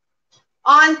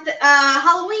on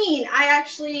Halloween,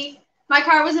 my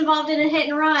car was involved in a hit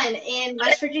and run in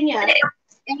West Virginia.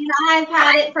 And I've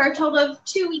had it for a total of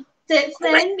 2 weeks since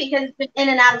then because I've been in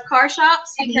and out of car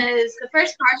shops because the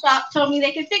first car shop told me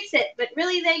they could fix it, but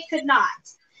really they could not.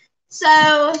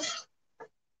 So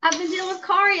I've been dealing with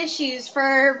car issues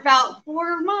for about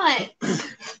 4 months.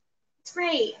 It's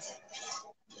great.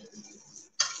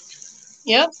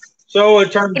 Yep. So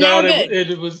it turns out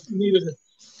it was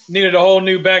needed a whole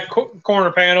new back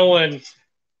corner panel, and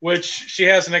which she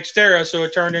has an Xterra, so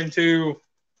it turned into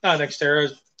not an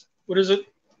Xterra. What is it?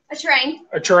 A train.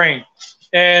 A train.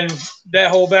 And that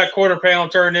whole back quarter panel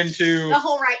turned into The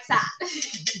whole right side.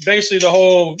 basically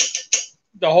the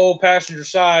whole passenger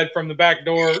side from the back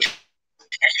door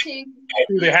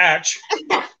through the hatch.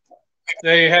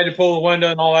 They had to pull the window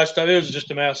and all that stuff. It was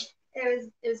just a mess.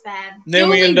 It was bad. And then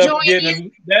we ended up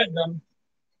getting that done.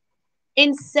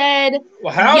 And said,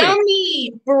 well, howdy.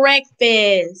 Yummy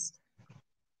breakfast.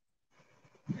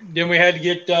 Then we had to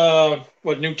get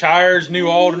new tires, new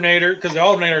alternator, because the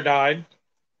alternator died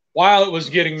while it was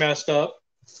getting messed up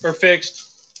or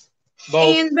fixed.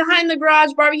 Both. And Behind the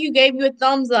Garage Barbecue gave you a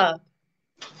thumbs up.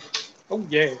 Oh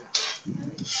yeah.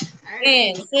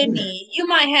 And Sydney, you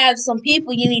might have some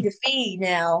people you need to feed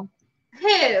now.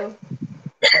 Who?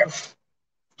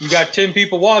 You got 10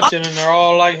 people watching, and they're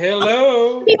all like,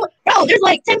 "Hello." Bro, there's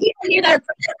like 10 people here that are.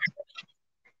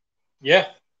 Yeah.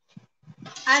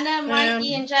 I know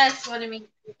Mikey and Jess wanted me to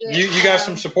get, You got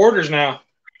some supporters now.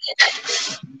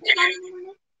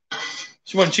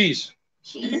 She wanted cheese.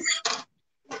 Cheese.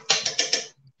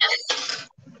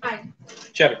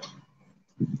 Cheddar.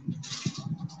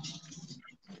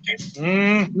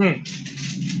 Mm-hmm.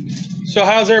 So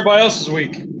how's everybody else's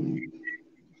week?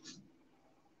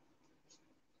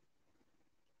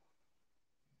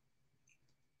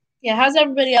 Yeah, how's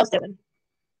everybody else doing?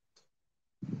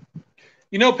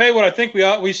 You know, Pay, what I think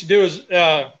we should do is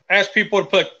ask people to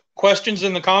put questions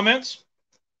in the comments,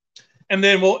 and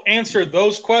then we'll answer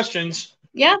those questions.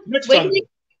 Yeah, next we time. can do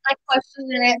like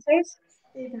questions and answers.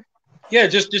 Yeah,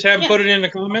 just have them put it in the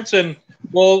comments, and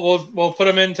we'll put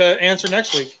them in to answer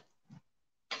next week.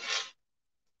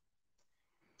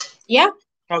 Yeah.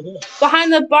 Okay.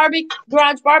 Behind the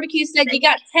Garage Barbecue said you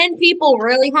got 10 people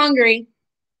really hungry.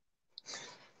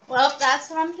 Well, that's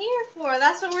what I'm here for.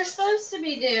 That's what we're supposed to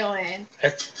be doing.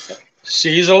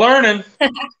 She's a learning.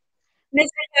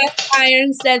 Mr.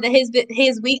 Iron said that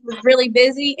his week was really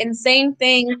busy, and same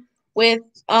thing with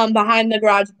Behind the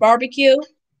Garage Barbecue.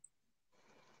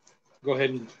 Go ahead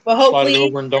and but hopefully slide it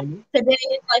over and don't. Today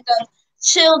is like a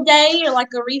chill day or like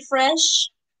a refresh.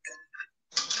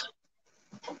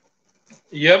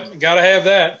 Yep, gotta have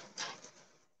that.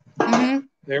 Mm-hmm.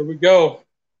 There we go.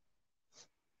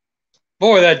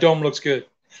 Boy, that dome looks good.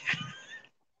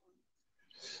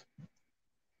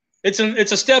 It's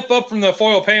a step up from the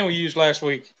foil pan we used last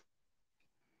week.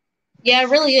 Yeah, it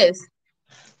really is.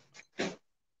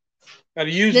 Got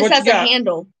to use this what you got. This has a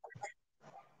handle.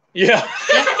 Yeah.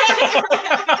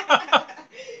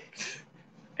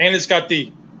 And it's got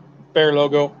the bear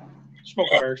logo.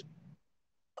 Smoking bears.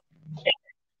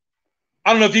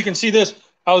 I don't know if you can see this.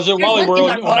 I was at Wally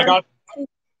World when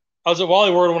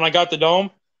I got the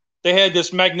dome. They had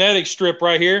this magnetic strip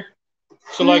right here.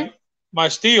 So like my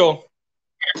steel,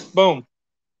 boom.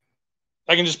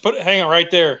 I can just hang it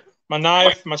right there. My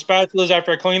knife, my spatulas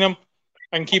after I clean them,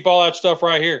 I can keep all that stuff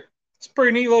right here. It's a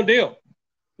pretty neat little deal. And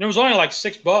it was only like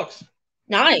 $6.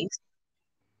 Nice.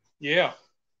 Yeah.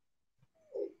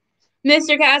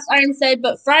 Mr. Cast Iron said,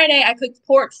 but Friday I cooked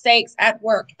pork steaks at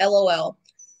work. LOL.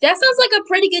 That sounds like a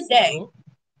pretty good day.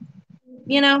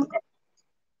 You know?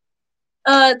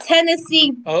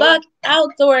 Tennessee Buck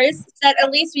Outdoors said,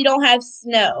 at least we don't have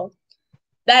snow.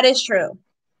 That is true.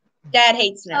 Dad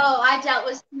hates snow. Oh, I dealt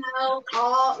with snow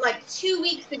like 2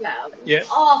 weeks ago. It was yeah.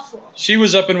 Awful. She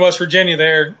was up in West Virginia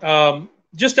there,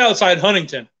 just outside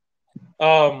Huntington.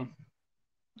 And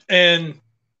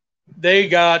they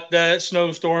got that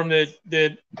snowstorm that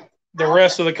the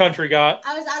rest of the country got.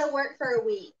 I was out of work for a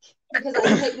week because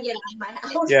I couldn't get out of my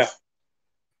house. Yeah.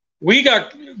 We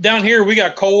got down here, we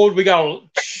got cold. We got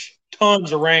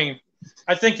tons of rain.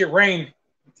 I think it rained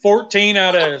 14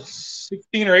 out of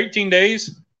 16 or 18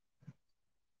 days.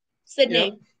 Sydney.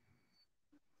 Yep.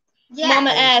 Yeah. Mama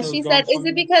asked, she said, is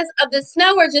it because of the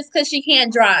snow or just because she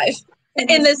can't drive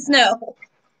in the snow?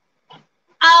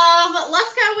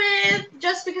 Let's go with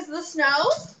just because of the snow.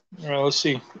 All right, let's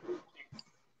see.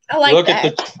 I like Look that.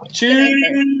 Look at the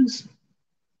cheese.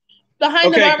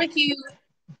 Behind the barbecue,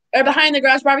 or Behind the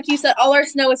Garage Barbecue said all our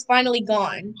snow is finally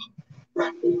gone.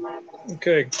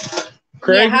 Okay.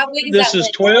 Craig, how big is this that is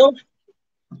lid? 12.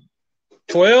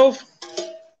 12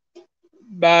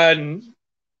 by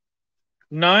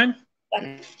 9.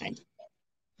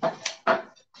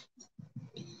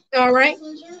 All right.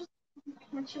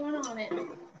 What you want on it?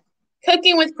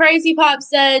 Cooking with Crazy Pop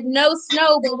said, no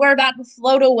snow, but we're about to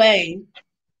float away.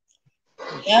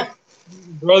 Yep.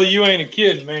 Brother, you ain't a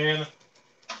kid, man.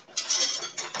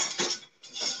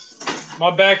 My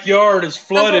backyard is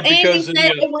flooded Uncle because of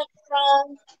said it went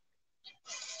from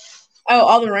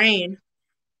all the rain.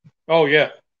 Oh,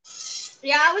 yeah.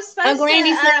 Yeah, I was supposed Uncle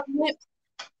Andy to. said it went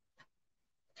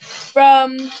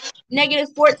from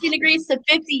 -14 degrees to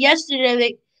 50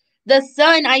 yesterday. The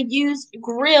Sun, I used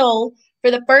grill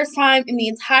for the first time in the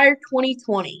entire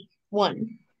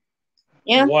 2021.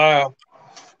 Yeah. Wow.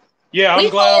 Yeah, I'm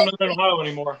glad I'm not in Ohio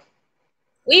anymore.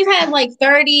 We've had like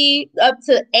 30 up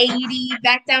to 80,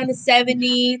 back down to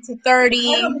 70 to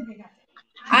 30.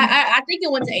 I think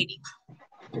it went to 80.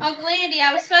 Uncle Andy,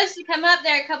 I was supposed to come up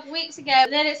there a couple weeks ago,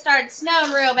 but then it started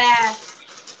snowing real bad.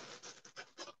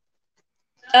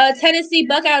 Tennessee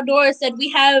Buck Outdoors said we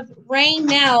have rain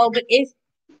now, but if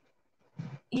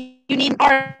you need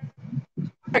art,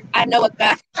 I know a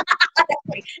guy.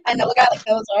 I know a guy that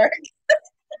knows art.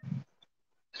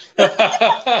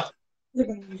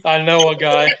 I know a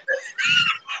guy.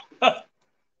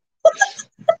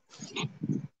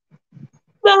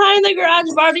 Behind the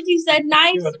Garage Barbecue said,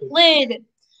 nice lid.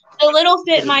 The little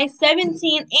fit my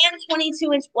 17 and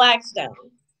 22-inch Blackstone.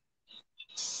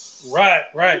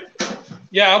 Right.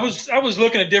 Yeah, I was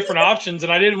looking at different options,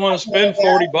 and I didn't want to spend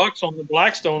 $40 on the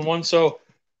Blackstone one. So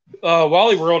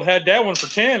Wally World had that one for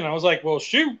 10, and I was like, well,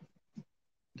 shoot,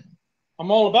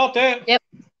 I'm all about that. Yep.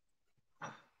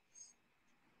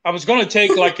 I was going to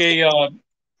take like a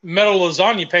metal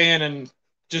lasagna pan and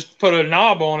just put a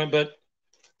knob on it, but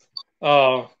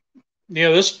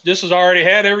this has already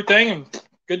had everything and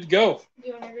good to go.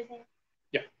 You want everything?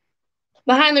 Yeah.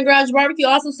 Behind the Garage Barbecue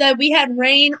also said we had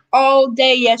rain all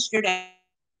day yesterday.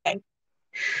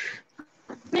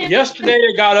 Yesterday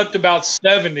it got up to about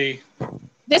 70.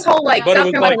 This whole South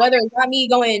Carolina weather got me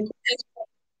going.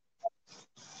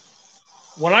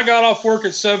 When I got off work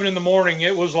at 7 in the morning,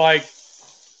 it was like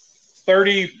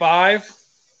 35,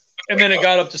 and then it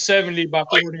got up to 70 by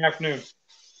 4 in the afternoon.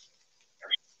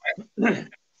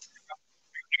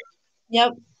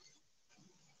 Yep.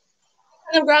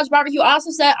 And the Garage Barbecue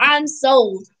also said, I'm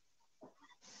sold.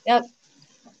 Yep.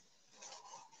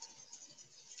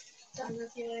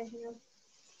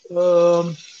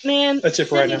 Man, that's it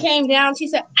for right now. Came down. She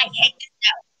said, I hate the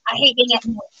snow. I hate being up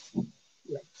north.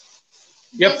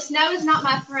 Yep. The snow is not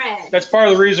my friend. That's part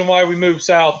of the reason why we moved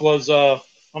south was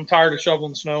I'm tired of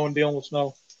shoveling snow and dealing with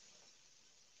snow.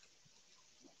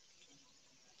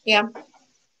 Yeah.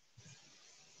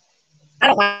 I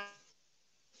don't mind.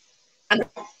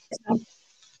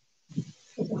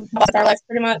 Our life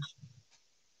pretty much.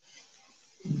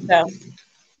 So.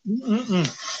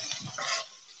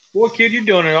 Boy, kid, you're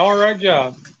doing an all right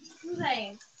job.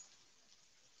 Thanks.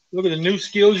 Look at the new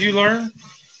skills you learn.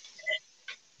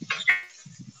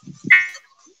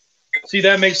 See,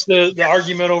 that makes the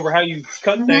argument over how you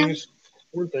cut things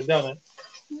worth it, doesn't it?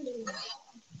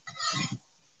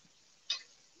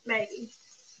 Maybe.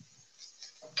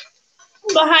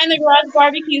 Behind the Garage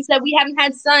Barbecue said we haven't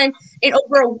had sun in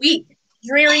over a week.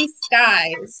 Dreary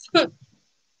skies.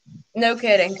 No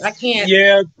kidding. I can't.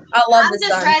 Yeah. I love the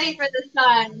sun. I'm just ready for the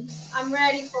sun. I'm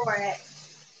ready for it.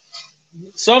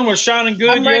 Sun was shining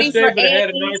good yesterday, but it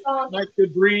had a nice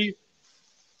good breeze.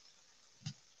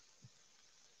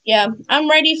 Yeah, I'm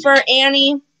ready for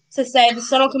Annie to say the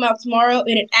sun will come out tomorrow,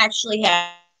 and it actually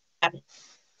happened.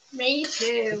 Me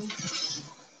too.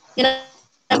 You know?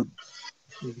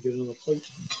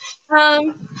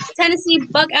 Tennessee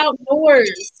Buck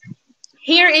Outdoors.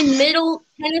 Here in Middle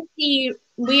Tennessee,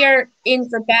 we are in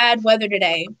for bad weather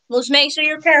today. Well, just make sure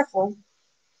you're careful.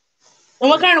 And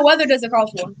what kind of weather does it call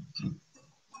for?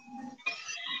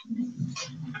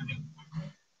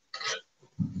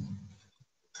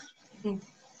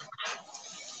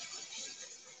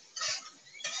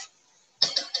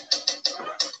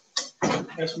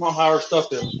 Ask Mom how her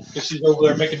stuff is, because she's over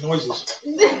there making noises.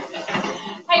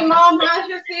 Hey, Mom, how's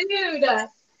your food?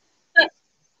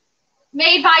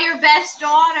 Made by your best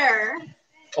daughter.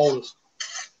 Oldest.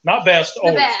 Not best, The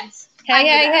oldest. best.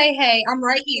 Hey, I'm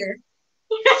right here.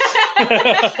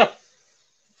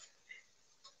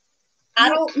 I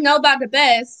don't know about the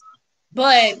best,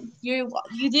 but you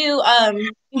do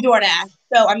DoorDash.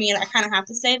 So I mean, I kind of have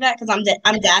to say that because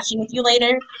I'm dashing with you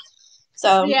later.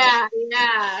 So yeah.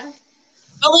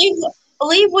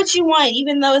 Believe what you want,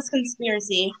 even though it's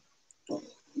conspiracy.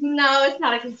 No, it's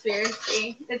not a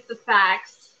conspiracy. It's the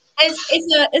facts.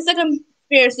 It's a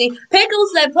conspiracy.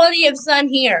 Pickles said plenty of sun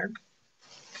here.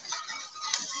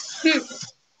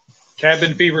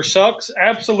 Cabin fever sucks?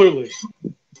 Absolutely.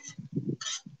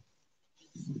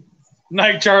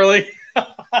 Night, Charlie.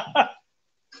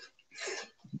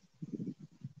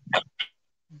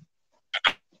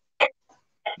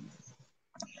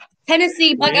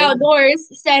 Tennessee Buck Outdoors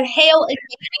said hail and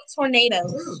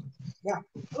tornadoes. Yeah.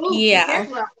 Ooh,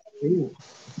 yeah. Ooh.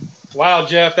 Wow,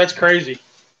 Jeff, that's crazy.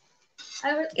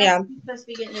 That's supposed to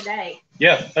be getting today.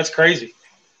 Yeah, that's crazy.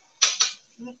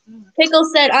 Pickle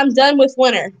said, I'm done with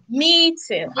winter. Me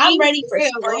too. I'm ready for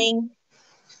spring.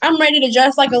 I'm ready to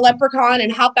dress like a leprechaun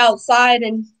and hop outside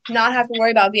and not have to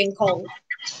worry about being cold.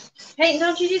 Hey,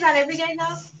 don't you do that every day,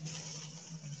 though?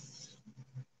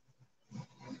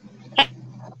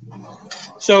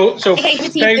 So Okay,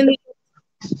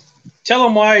 tell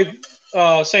them why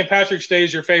St. Patrick's Day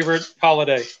is your favorite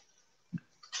holiday.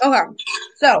 okay.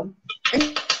 So,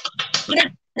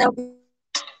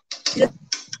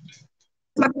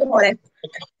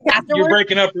 You're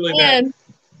breaking up really bad. And,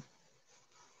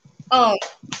 well,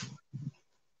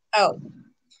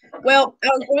 I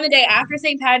was born the day after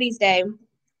St. Patty's Day,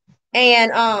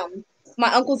 and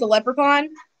my uncle's a leprechaun,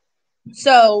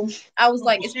 so I was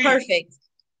like, it's perfect.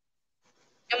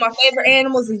 And my favorite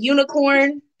animal is a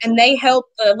unicorn, and they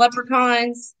help the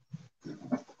leprechauns.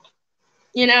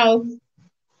 You know,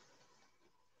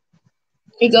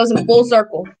 it goes in full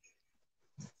circle.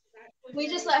 We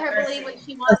just let her believe what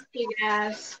she wants to,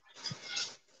 guys.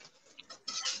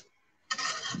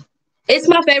 It's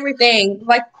my favorite thing.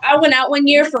 Like, I went out one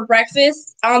year for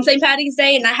breakfast on St. Patty's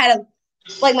Day, and I had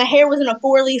my hair was in a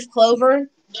 4-leaf clover.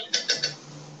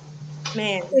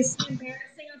 Man. It's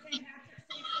embarrassing on St.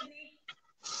 Patrick's Day.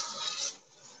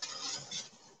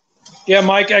 Yeah,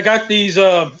 Mike, I got these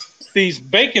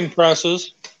bacon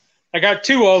presses. I got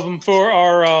 2 of them for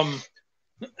our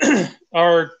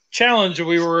our challenge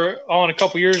we were on a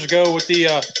couple years ago with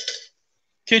the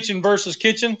kitchen versus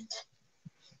kitchen,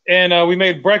 and we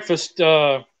made breakfast.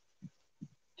 What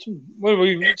did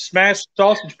we smashed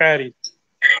sausage patties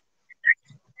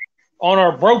on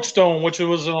our Brokestone, which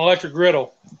was an electric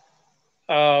griddle.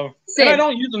 And I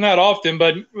don't use them that often,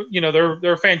 but you know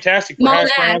they're fantastic for hash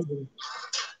browns.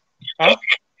 Huh?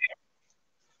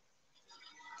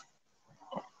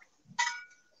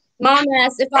 Mom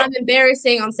asked if I'm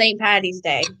embarrassing on St. Patty's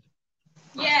Day.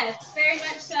 Yes, very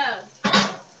much so.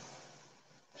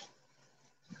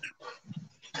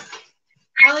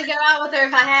 I only go out with her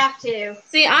if I have to.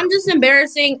 See, I'm just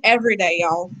embarrassing every day,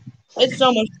 y'all. It's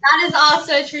so much. That is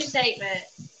also a true statement.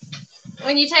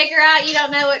 When you take her out, you don't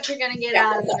know what you're going to get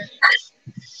out of her.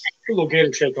 A little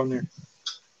gator shake on there.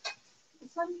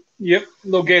 Yep, a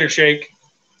little gator shake.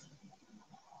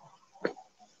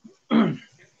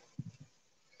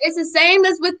 It's the same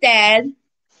as with Dad.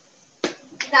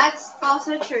 That's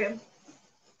also true.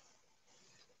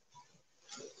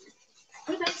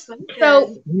 Ooh, that's so good.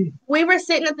 So we were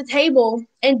sitting at the table,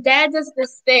 and Dad does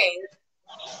this thing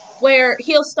where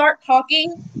he'll start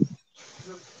talking,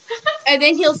 and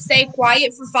then he'll stay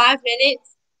quiet for 5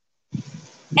 minutes,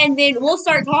 and then we'll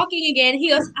start talking again. He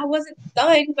goes, I wasn't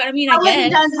done, but I mean, I guess.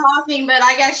 wasn't done talking, but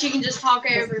I guess you can just talk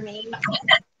over me.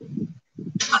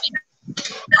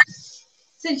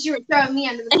 Since you were throwing me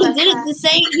under the bus. And he did it the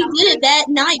same. He did it that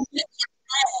night.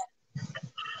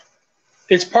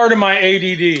 It's part of my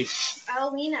ADD.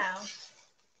 Oh, we know.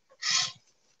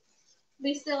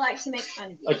 We still like to make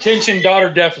fun of you. Attention daughter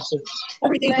deficit.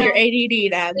 Everything for your ADD,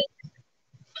 Dad.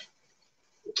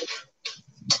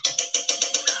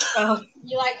 Oh.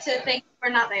 You like to think we're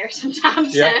not there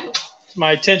sometimes. Yeah. So.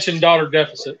 My attention daughter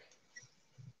deficit.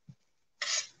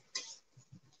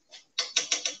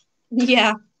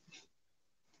 Yeah.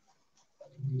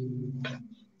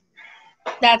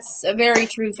 That's a very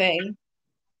true thing.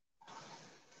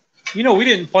 You know, we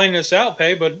didn't plan this out,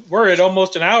 Pay, but we're at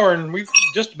almost an hour, and we've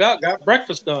just about got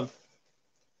breakfast done.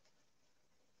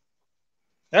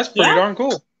 That's pretty darn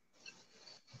cool.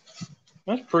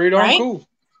 That's pretty darn cool.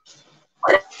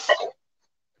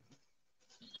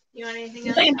 You want anything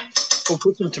else? We'll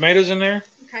put some tomatoes in there.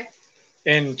 Okay.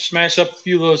 And smash up a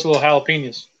few of those little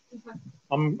jalapenos. Okay.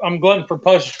 I'm glutton for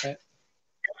punishment.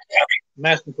 I'm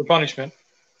asking for punishment.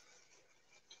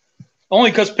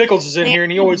 Only because Pickles is in here,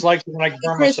 and he always likes it when I can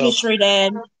burn myself. Christmas tree,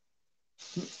 Dad.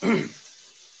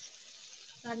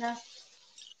 I know.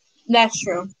 That's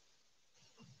true.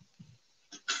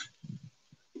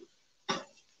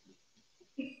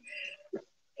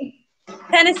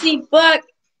 Tennessee Buck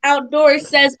Outdoors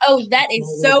says, "Oh, that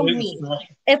is so neat.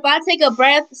 If I take a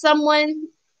breath, someone's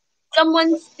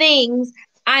things,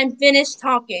 I'm finished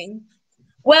talking."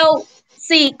 Well,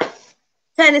 see,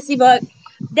 Tennessee Buck,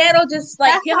 Dad'll just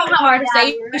he'll have a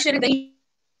conversation, and then you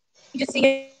just see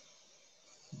him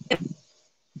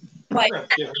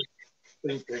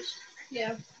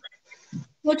yeah.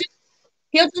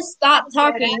 He'll just stop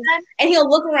talking, and he'll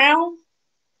look around.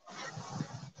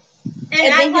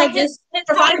 And then he'll just his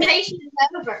conversation is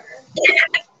over.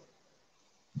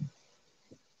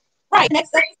 Right.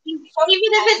 Next second, even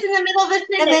if it's in the middle of a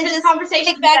sentence, his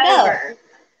conversation is over.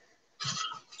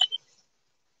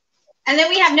 And then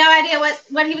we have no idea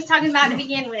what he was talking about to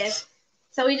begin with.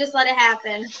 So we just let it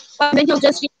happen. But then he'll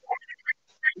just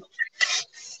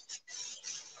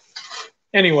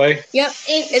Anyway. Yep.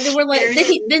 And then we're like,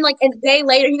 then like a day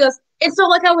later, he goes, "And so,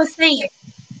 like I was saying."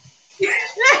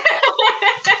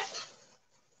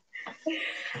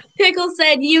 Pickle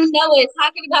said, "You know it."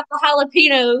 Talking about the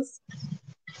jalapenos.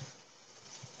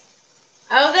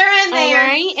 Oh, they're in there. All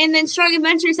right. And then Strong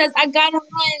Adventure says, "I gotta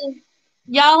run.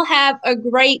 Y'all have a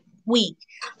great week."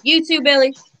 You too,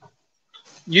 Billy.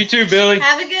 You too, Billy.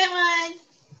 Have a good one.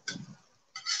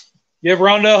 Give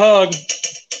Rhonda a hug.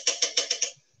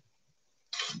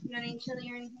 You want any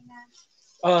chili or anything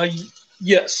like that?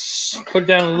 Yes. Put it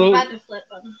down a little. I'm about to flip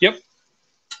them. Yep.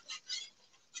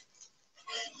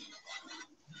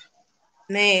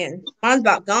 Man, mine's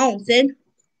about gone, Sid.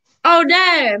 Oh,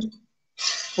 Dad.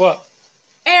 What?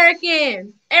 Eric's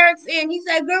in. He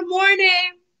said, "Good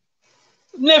morning."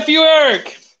 Nephew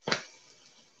Eric.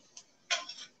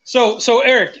 So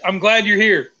Eric, I'm glad you're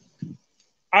here.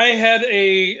 I had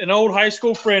an old high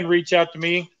school friend reach out to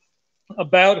me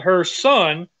about her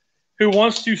son who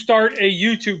wants to start a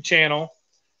YouTube channel,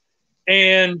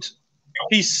 and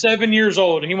he's 7 years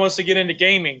old and he wants to get into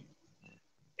gaming.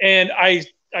 And I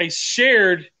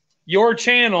shared your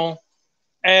channel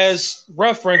as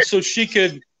reference so she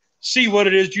could see what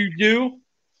it is you do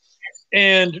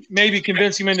and maybe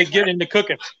convince him into getting into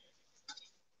cooking.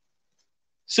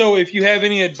 So if you have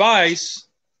any advice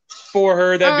for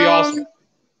her, that'd be awesome.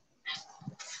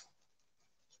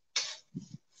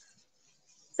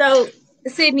 So,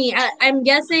 Sydney, I'm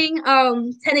guessing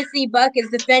Tennessee Buck is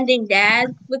defending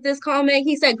Dad with this comment.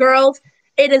 He said, "Girls,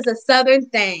 it is a Southern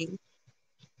thing."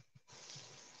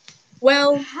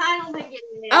 Well, I don't think it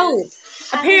is. Oh,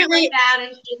 apparently. Dad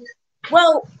is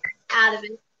Well, out of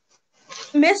it.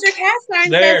 Mr.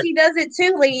 Castine says he does it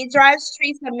too, Lee. It drives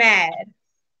Teresa mad.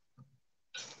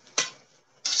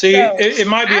 See, so, it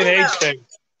might be an age thing.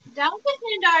 Don't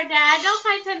defend our dad. Don't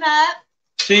hype him up.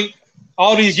 See,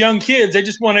 all these young kids, they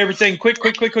just want everything quick.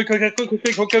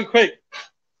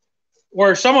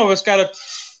 Where some of us got to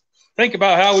think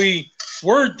about how we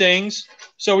word things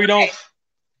so we don't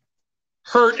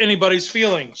hurt anybody's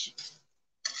feelings.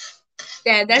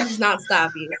 Dad, that does not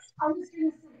stop you.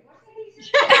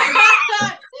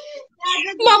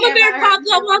 Mama Bear popped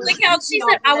up on the couch. She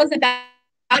said, "I was about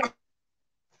to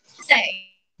say."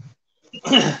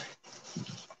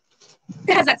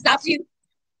 Has that stopped you?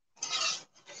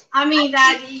 I mean,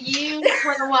 that you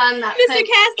were the one that Mr.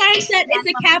 Castine said it's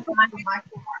a capital.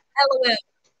 LOL.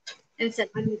 And said,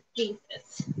 "I'm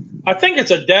Jesus." I think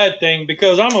it's a dad thing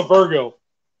because I'm a Virgo.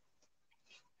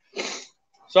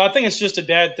 So I think it's just a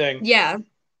dad thing. Yeah.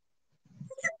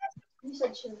 You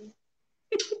said chili.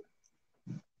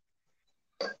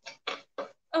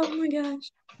 Oh my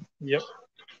gosh. Yep.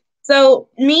 So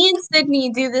me and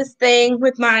Sydney do this thing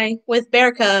with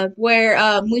Bear Cub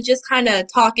where we just kind of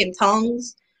talk in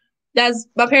tongues. That's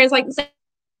my parents like to say.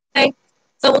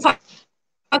 So we'll talk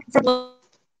from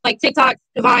like TikTok,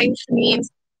 Vines, memes.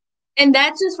 And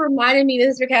that just reminded me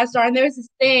of Mr. Castar. And there was this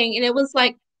thing, and it was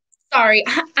like, sorry,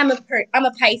 I'm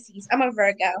a Pisces. I'm a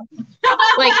Virgo.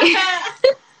 Like,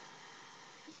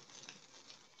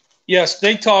 yes,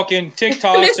 they talk in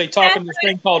TikToks. They talk in this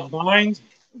thing called Vines.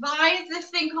 Vines, this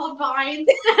thing called Vines.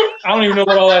 I don't even know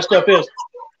what all that stuff is.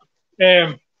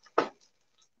 And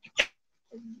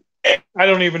I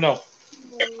don't even know.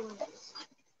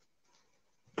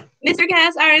 Mr.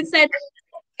 Cast Iron said,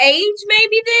 "Age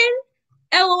maybe then?"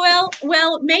 LOL.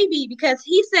 Well, maybe because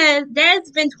he said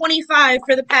Dad's been 25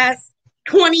 for the past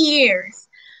 20 years.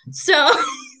 So.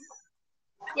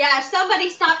 Yeah, somebody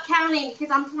stop counting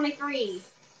because I'm 23.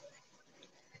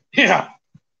 Yeah.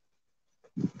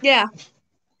 Yeah.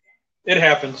 It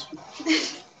happens.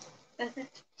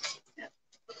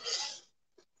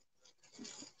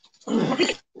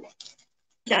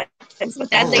 That's what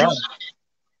that thing.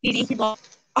 Feeding people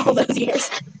all those years.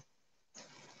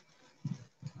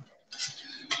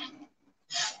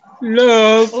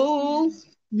 Love. Ooh.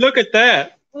 Look at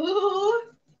that. Ooh.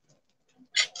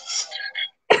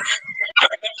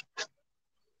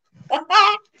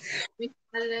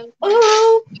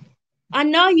 Ooh. I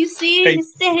know you see it. You're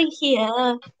sitting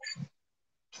here.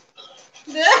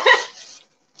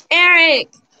 Eric,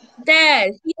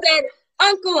 Dad, he said,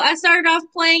 "Uncle, I started off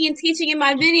playing and teaching in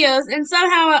my videos, and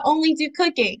somehow I only do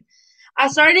cooking. I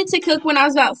started to cook when I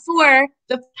was about 4.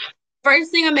 The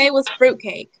first thing I made was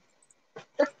fruitcake."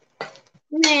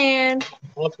 Man.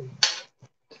 Awesome.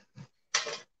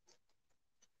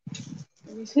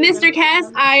 Mr.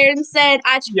 Cast Iron said,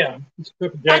 Yeah, just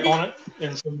put a jack on it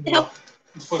and some,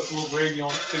 just put a little gravy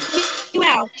on it too.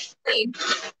 Wow.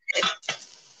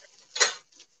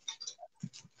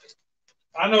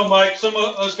 I know, Mike. Some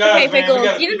of us guys, okay, man, Pickles, we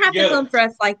got to you didn't have to come for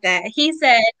us like that. He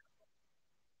said,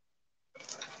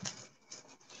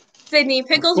 Sydney,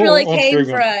 Pickles Oh, really oh, came very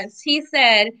for good. us. He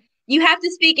said, you have to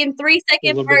speak in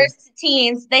 3-second little bit. bursts to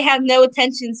teens. They have no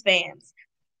attention spans.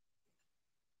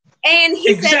 And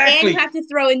he said, and Exactly. you have to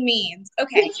throw in memes.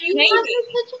 Okay, Did you maybe. have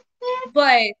attention span?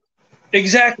 But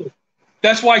Exactly.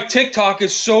 That's why TikTok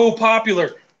is so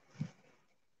popular.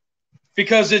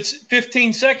 Because it's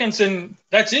 15 seconds and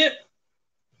that's it.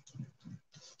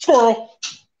 Squirrel.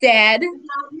 Dad, No,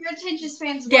 your attention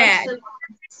span's Dad. worse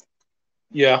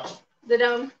Yeah. than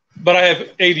the But I have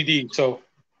ADD, so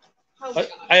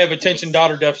I have attention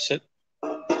daughter deficit.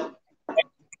 There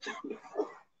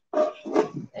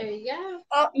you go.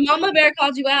 oh, Mama Bear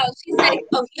called you out. She said,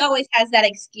 oh, he always has that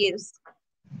excuse.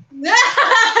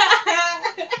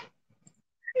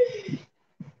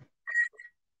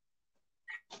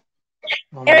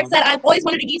 Eric said, I've always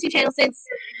wanted a YouTube channel since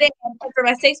then. And for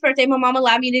my 6th birthday, my mom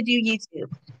allowed me to do YouTube.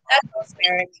 That's awesome,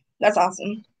 Eric. That's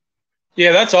awesome.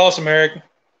 Yeah, that's awesome, Eric.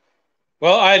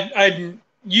 Well, I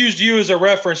used you as a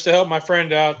reference to help my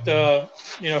friend out,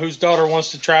 whose daughter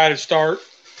wants to try to start,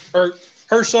 or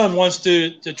her son wants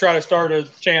to try to start a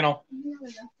channel.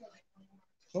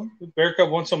 Well, Bear Cub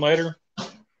wants some later.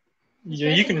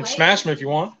 Yeah, you can smash them if you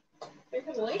want.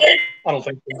 I don't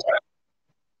think so.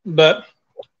 But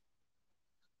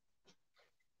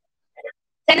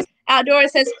Tennis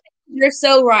Outdoors says, you're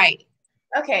so right.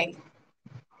 Okay.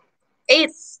 I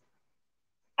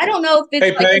don't know if it's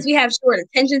Hey, because we have short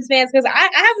attention spans, because I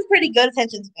have a pretty good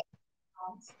attention span.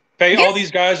 Hey, Yes. all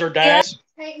these guys are dads.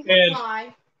 Hey, And-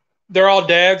 hi. They're all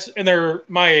dads, and they're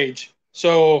my age.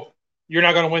 So you're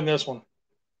not going to win this one.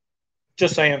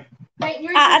 Just saying. Hey,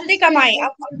 yours I is think just I might. good.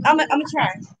 I'm gonna try.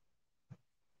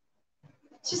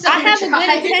 She's I have a gonna good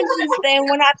try. attention span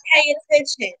when I pay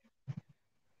attention.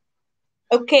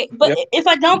 Okay, but Yep. if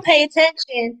I don't pay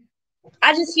attention,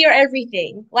 I just hear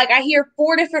everything. Like I hear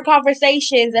 4 different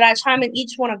conversations, and I chime in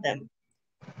each one of them.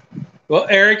 Well,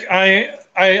 Eric, I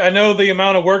know the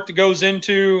amount of work that goes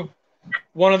into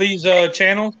one of these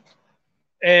channels,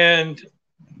 and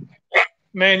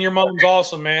man, your mom's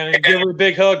awesome, man. And give her a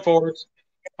big hug for us.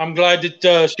 I'm glad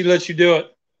that she lets you do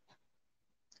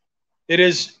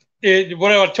it.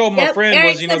 What I told my friend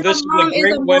Eric was, says this is my mom a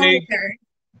great way. monitor.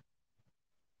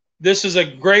 This is a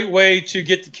great way to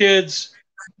get the kids.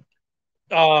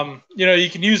 You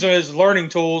can use them as learning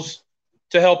tools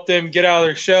to help them get out of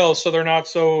their shells, so they're not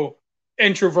so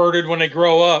introverted when they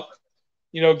grow up.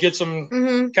 Gets them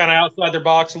kind of outside their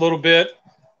box a little bit,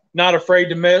 not afraid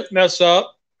to mess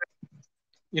up.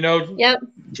 Yep.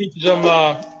 Teaches them.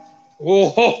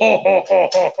 Whoa,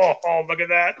 look at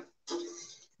that!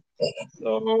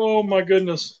 Oh my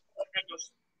goodness!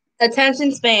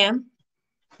 Attention span.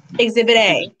 Exhibit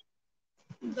A.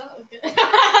 Oh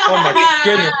my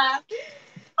goodness!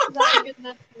 That was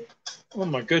good. Oh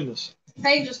my goodness!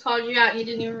 Paige just called you out and you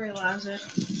didn't even realize it.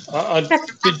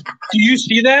 Do you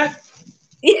see that?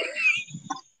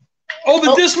 Oh,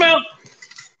 the dismount!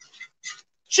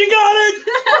 She got it!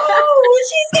 Oh,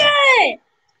 she's got it!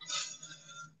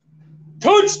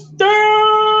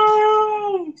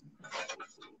 Touchdown!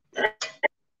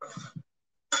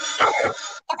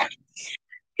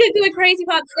 Cuckoo and Crazy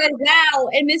Pop said, wow.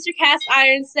 And Mr. Cast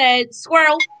Iron said,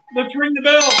 squirrel. Let's ring the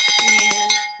bell.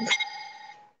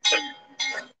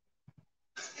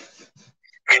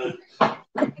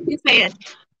 He's fan.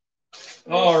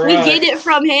 All We right. get it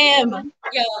from him.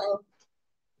 Yo.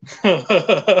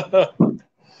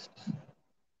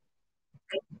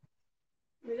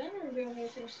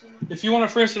 If you want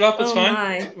to finish it up, it's Oh fine.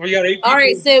 my. We got 8 people. All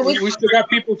right, so we still got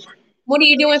people. What are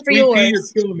you doing for Sweet pea yours?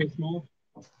 is killing me, Small.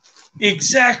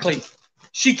 Exactly.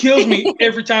 She kills me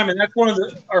every time, and that's one of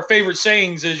our favorite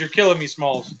sayings is "You're killing me,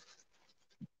 Smalls."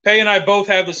 Pay and I both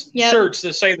have the shirts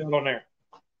that say that on there.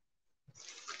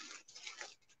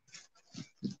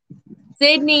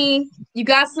 Sydney, you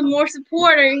got some more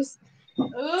supporters.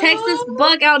 Texas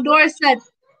Bug Outdoors said,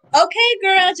 okay,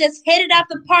 girl, just hit it out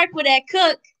the park with that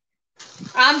cook.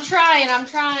 I'm trying.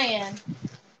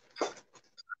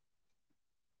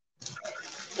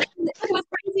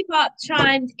 Crazy Pop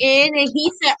chimed in and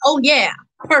he said, oh yeah,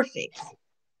 perfect.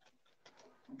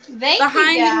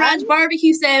 Behind the Garage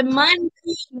Barbecue said, Monday.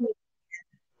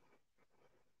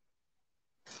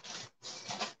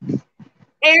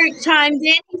 Eric chimed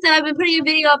in. He said, I've been putting a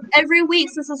video up every week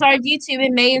since I started YouTube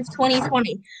in May of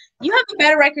 2020. You have a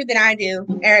better record than I do,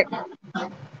 Eric. I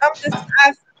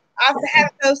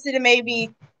haven't posted in maybe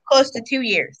close to 2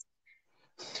 years.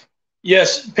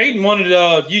 Yes, Peyton wanted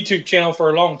a YouTube channel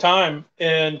for a long time,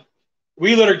 and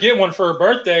we let her get one for her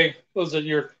birthday. Was it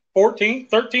your 14th,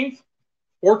 13th,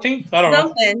 14th? I don't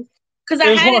know. Because it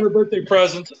was one of her birthday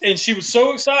presents, and she was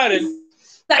so excited.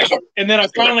 And then I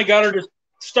finally got her to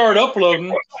start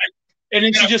uploading, and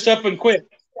then she just up and quit.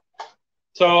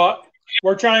 So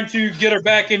we're trying to get her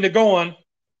back into going.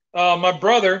 My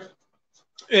brother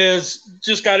is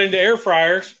just got into air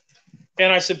fryers,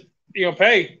 and I said,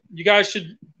 hey, you guys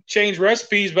should change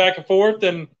recipes back and forth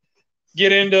and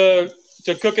get into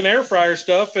cooking air fryer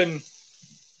stuff, and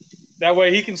that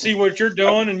way he can see what you're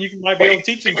doing, and you might be able to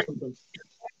teach him something.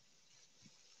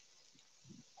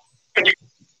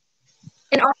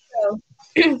 And also,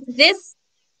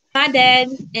 my dad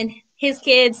and his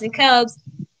kids and Cubs,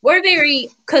 we're very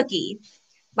cookie.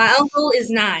 My uncle is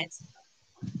not.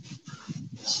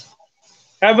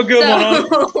 Have a good one,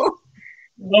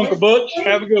 Uncle Butch.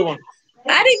 Have a good one.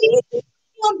 I didn't get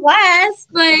on blast,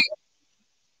 but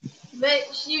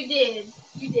you did.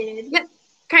 You did. Yep.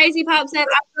 Crazy Pop said,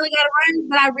 I really got to run,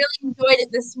 but I really enjoyed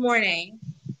it this morning.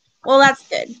 Well, that's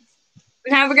good.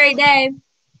 And have a great day.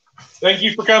 Thank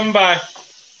you for coming by.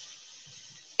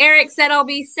 Eric said I'll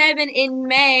be 7 in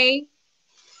May.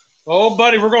 Oh,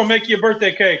 buddy, we're going to make you a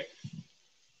birthday cake.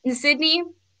 In Sydney?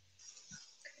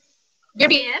 You're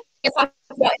being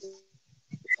like,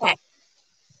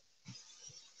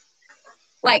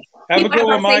 have a good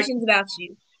one, Mike. About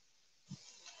you.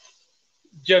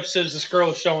 Jeff says this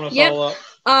girl is showing us all up.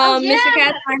 Mr.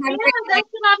 Catherine, that's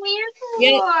what I'm here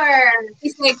for.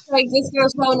 He's like this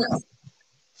girl's showing us.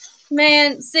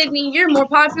 Man, Sydney, you're more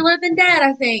popular than Dad,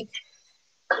 I think.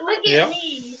 Look at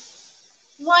me.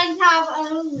 One time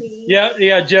only.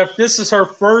 Yeah, Jeff. This is her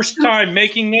first time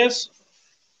making this.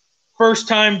 First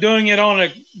time doing it on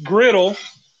a griddle,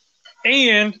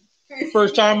 and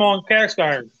first time on cast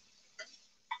iron.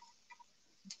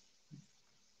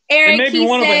 Eric, and maybe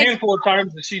one of a handful of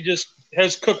times that she just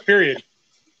has cooked, period.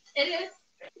 It is.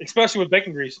 Especially with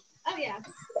bacon grease. Oh, yeah.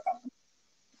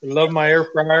 I love my air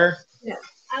fryer. Yeah.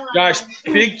 I love Guys,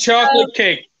 big chocolate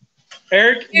cake.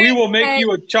 Eric, we will make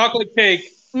you a chocolate cake.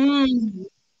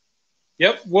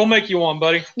 Yep, we'll make you one,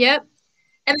 buddy. Yep.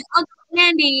 And Uncle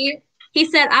Andy, he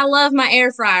said, I love my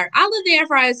air fryer. I love the air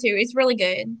fryer too. It's really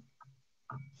good.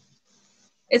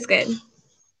 It's good.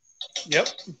 Yep.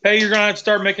 Hey, you're going to have to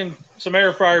start making some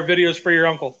air fryer videos for your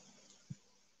uncle.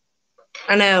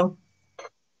 I know.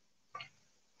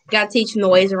 Got to teach him the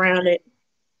ways around it.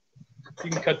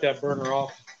 You can cut that burner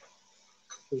off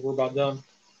because we're about done.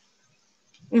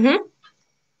 Mm-hmm.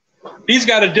 He's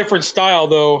got a different style,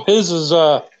 though. His is,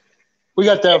 we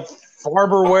got that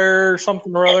Farberware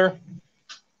something or other.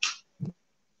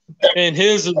 And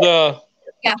his is,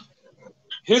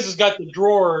 his has got the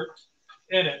drawer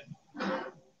in it.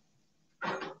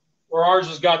 Where ours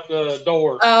has got the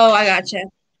door. Oh, I gotcha.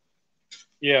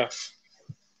 Yeah.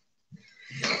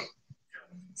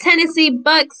 Tennessee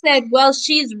Buck said, well,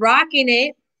 she's rocking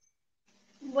it.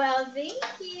 Well, thank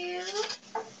you.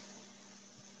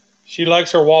 She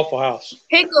likes her Waffle House.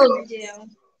 Pickles.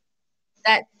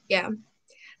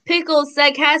 Pickles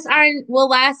said cast iron will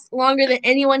last longer than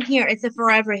anyone here. It's a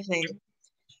forever thing.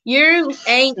 You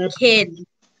ain't kidding.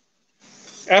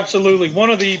 Absolutely. One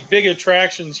of the big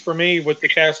attractions for me with the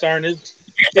cast iron is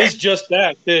just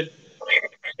that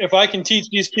if I can teach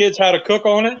these kids how to cook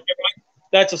on it,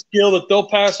 that's a skill that they'll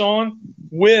pass on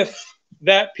with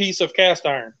that piece of cast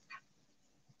iron.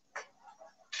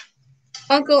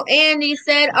 Uncle Andy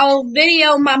said, I'll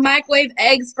video my microwave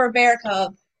eggs for Bear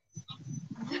Cub.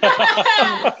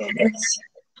 Oh, goodness.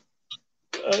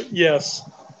 Yes.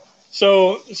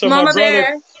 So Mama my brother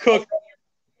Bear cooked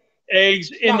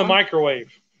eggs in the microwave.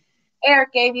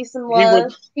 Eric gave you some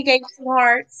love. He gave you some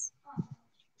hearts.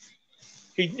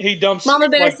 He dumps. Mama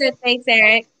Bear said, thanks,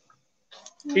 Eric.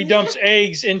 He dumps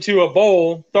eggs into a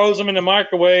bowl, throws them in the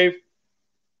microwave,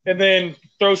 and then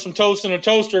throws some toast in a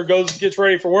toaster, gets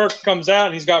ready for work, comes out,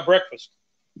 and he's got breakfast.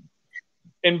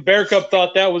 And Bear Cub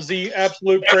thought that was the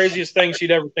absolute craziest thing she'd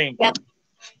ever seen. Yep.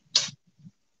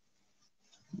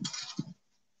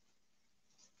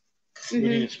 We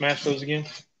need to smash those again?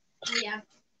 Yeah.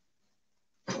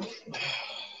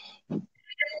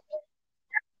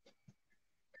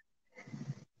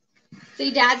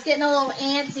 See, Dad's getting a little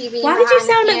antsy being Why did you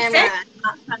sound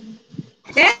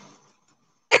upset?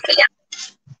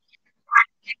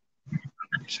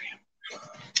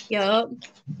 Yup.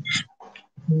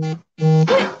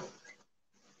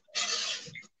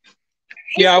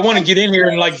 Yeah, I want to get in here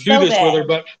and do this with her,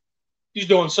 but she's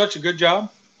doing such a good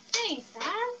job. Thanks, Dad.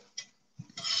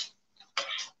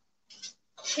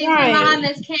 She's behind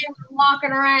this camera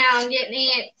walking around getting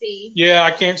antsy. Yeah,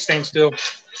 I can't stand still.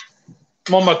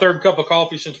 I'm on my third cup of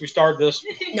coffee since we started this.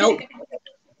 Nope.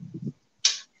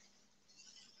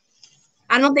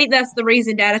 I don't think that's the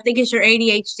reason, Dad. I think it's your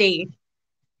ADHD.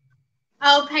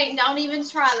 Oh, Peyton, don't even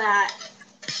try that.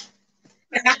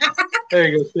 There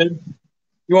you go, Sid.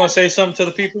 You want to say something to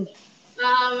the people?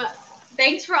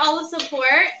 Thanks for all the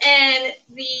support and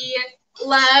the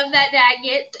love that Dad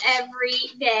gets every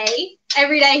day.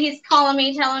 Every day he's calling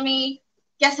me, telling me,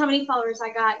 guess how many followers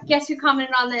I got? Guess who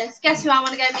commented on this? Guess who I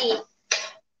want to go meet?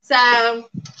 So,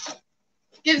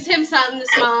 gives him something to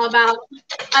smile about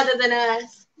other than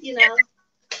us, you know.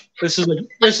 This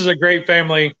is a great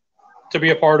family to be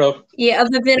a part of. Yeah,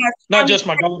 other than our not just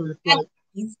my daughter, but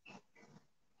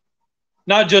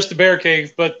not just the Bear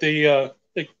Cave, but the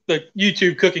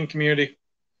YouTube cooking community.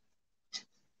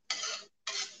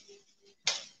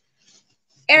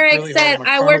 Eric really said,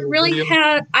 I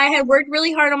had worked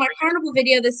really hard on my carnival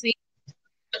video this week,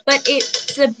 but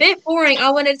it's a bit boring. I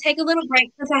wanted to take a little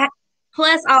break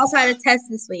plus I also had a test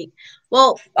this week.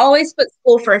 Well, always put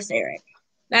school first, Eric.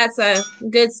 That's a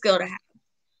good skill to have.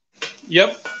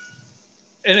 Yep.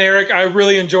 And Eric, I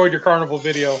really enjoyed your carnival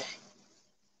video.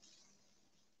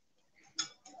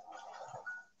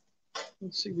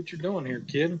 Let's see what you're doing here,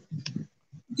 kid.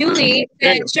 Julie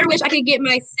said, sure wish I could get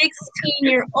my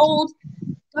 16-year-old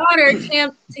daughter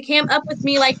to camp up with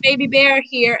me like Baby Bear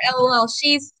here. LOL.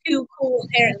 She's too cool,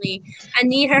 apparently. I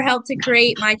need her help to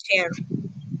create my channel.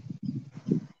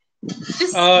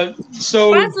 Just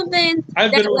so find something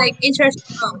that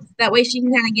interests both. That way she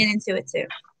can kind of get into it too.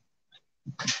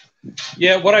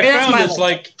 Yeah, what I found is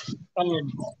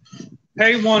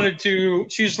Pay wanted to.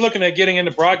 She's looking at getting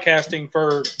into broadcasting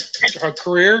for her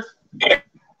career,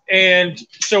 and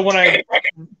so when I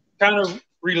kind of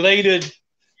related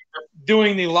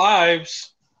doing the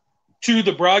lives to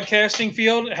the broadcasting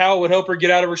field, how it would help her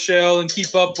get out of her shell and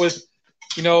keep up with,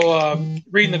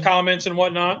 reading the comments and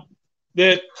whatnot,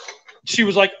 that she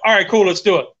was like, all right, cool, let's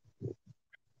do it.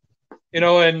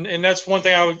 And that's one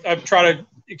thing I try to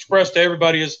express to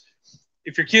everybody is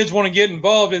if your kids want to get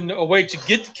involved, and a way to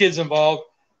get the kids involved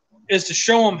is to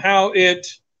show them how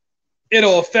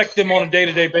it'll affect them on a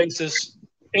day-to-day basis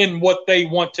in what they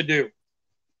want to do.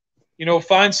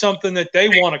 Find something that they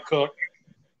want to cook,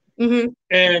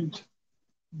 and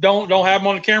don't have them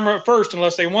on the camera at first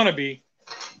unless they want to be.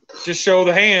 Just show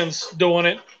the hands doing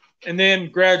it, and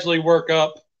then gradually work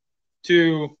up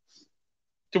to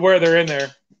where they're in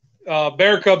there.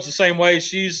 Bear Cub's the same way.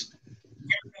 She's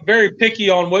very picky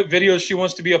on what videos she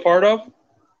wants to be a part of,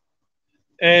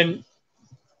 and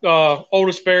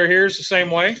oldest bear here is the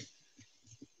same way.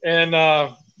 And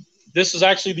this is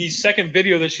actually the second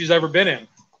video that she's ever been in.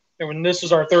 And when this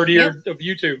is our third year of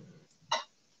YouTube.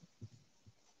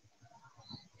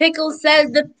 Pickle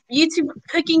says the YouTube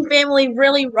cooking family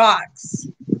really rocks.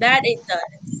 That it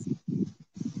does.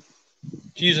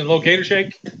 She's using locator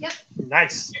shake? Yep.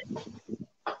 Nice.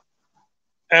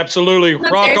 Absolutely.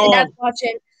 Rock on.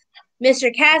 Watching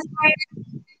Mr. Cast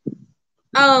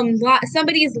Iron.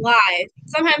 Somebody's live.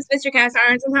 Sometimes Mr. Cast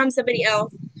Iron, sometimes somebody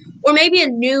else. Or maybe a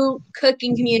new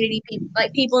cooking community,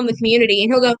 like people in the community.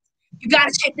 And he'll go, you got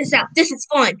to check this out. This is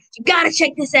fun. You got to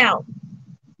check this out.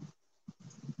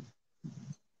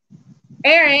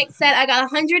 Eric said, I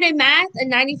got 100 in math, a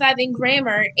 95 in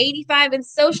grammar, 85 in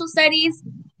social studies,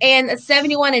 and a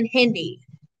 71 in Hindi.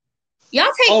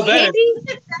 Y'all take Hindi?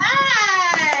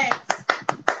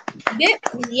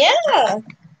 Yeah.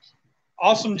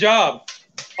 Awesome job.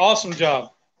 Awesome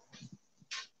job.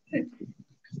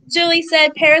 Julie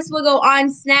said Paris will go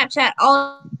on Snapchat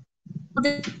all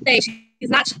day. She's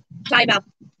not shy about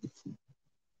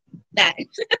that.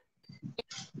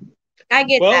 I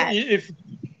get that. Well, if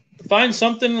find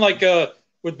something like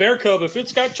with Bear Cub, if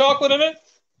it's got chocolate in it,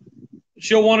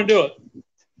 she'll want to do it.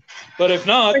 But if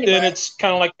not, then it's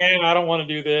kind of like, man, I don't want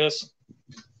to do this.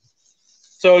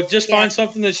 So just find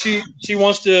something that she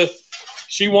wants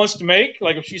to make.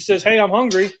 Like if she says, hey, I'm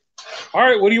hungry. All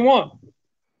right, what do you want?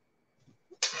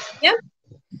 Yep.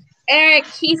 Eric,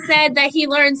 he said that he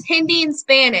learns Hindi and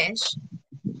Spanish.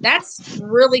 That's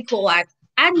really cool. I've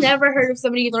never heard of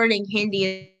somebody learning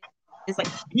Hindi. It's like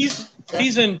he's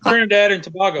in Trinidad and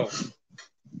Tobago.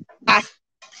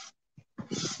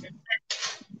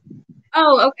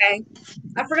 Oh, okay.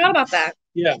 I forgot about that.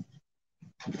 Yeah.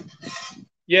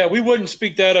 Yeah, we wouldn't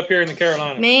speak that up here in the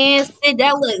Carolinas. Man, Sid,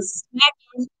 that was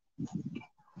smacking.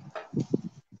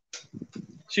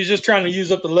 She's just trying to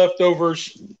use up the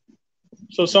leftovers,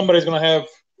 so somebody's going to have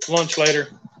lunch later.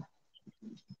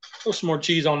 Put some more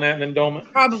cheese on that and then dome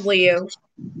it. Probably you.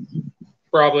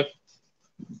 Probably.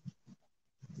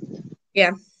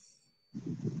 Yeah.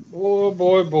 Oh,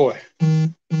 boy.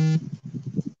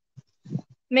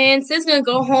 Man, Sid's going to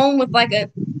go home with like a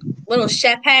little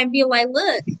chef hat and be like,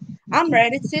 look, I'm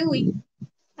ratatouille.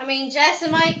 I mean, Jess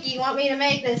and Mikey want me to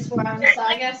make this for them, so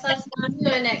I guess that's what I'm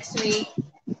doing next week.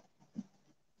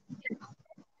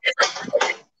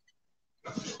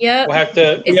 Yep. We'll have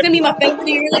to. It's gonna be my favorite.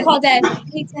 You really call that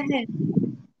pizza head.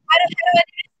 How do I do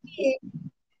it?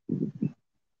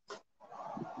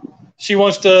 She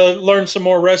wants to learn some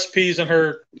more recipes in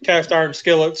her cast iron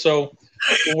skillet, so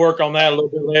we'll work on that a little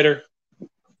bit later.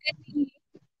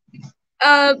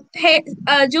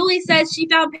 Julie says she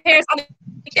found Paris on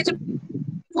the kitchen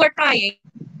floor crying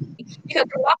because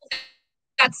her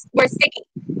waffles were sticky.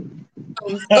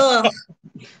 Ugh.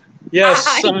 Yes,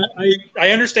 I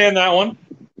understand that one.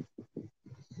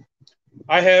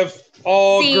 I have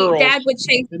all girls. Dad would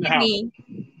chase Sydney.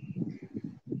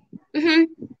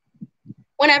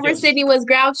 Whenever Sydney was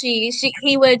grouchy,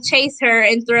 he would chase her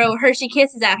and throw Hershey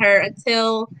Kisses at her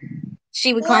until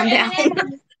she would calm down.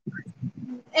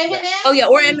 M&M's. Oh yeah,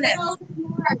 or M&M's.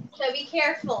 So be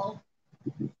careful.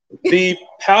 The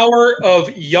power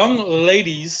of young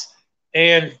ladies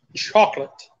and chocolate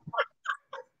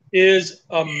is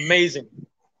amazing.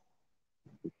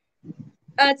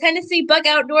 Tennessee Buck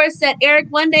Outdoors said, Eric,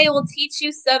 one day will teach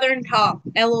you Southern talk.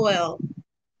 LOL.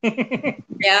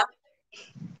 Yeah.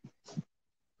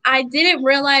 I didn't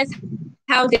realize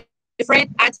how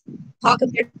different I talk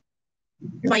compared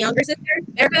to my younger sister,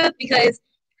 Erica, because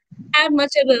I have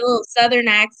much of a little Southern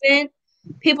accent.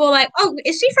 People are like, oh,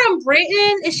 is she from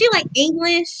Britain? Is she like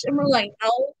English? And we're like,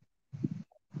 no.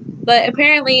 But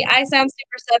apparently I sound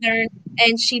super Southern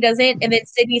and she doesn't. And then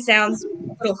Sydney sounds a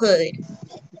little hood.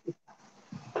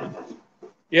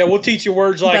 Yeah, we'll teach you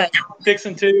words like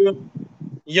fixing to,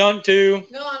 yunt to,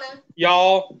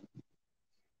 y'all.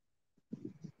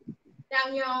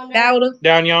 Down yonder.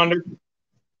 Down yonder.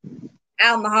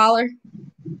 Out in the holler.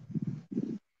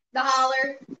 The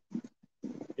holler.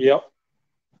 Yep.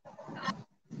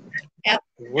 Yep.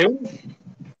 Well,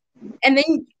 and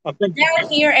then down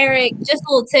here, Eric, just a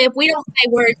little tip. We don't say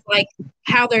words like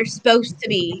how they're supposed to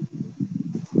be.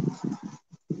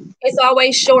 It's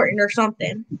always shortened or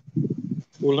something.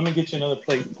 Well, let me get you another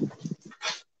plate.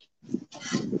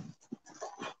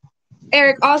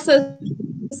 Eric also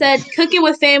said, cooking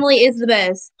with family is the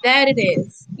best. That it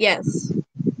is. Yes.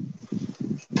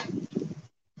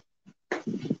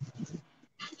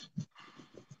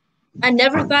 I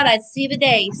never thought I'd see the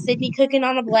day Sydney cooking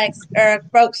on a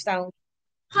Broakstone.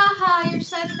 Ha, you're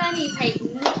so funny,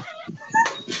 Peyton.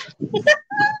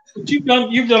 But you've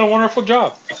done a wonderful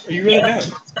job. You really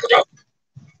have.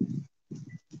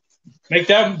 Make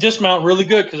that dismount really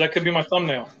good because that could be my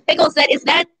thumbnail. Pickle said, is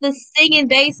that the singing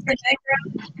bass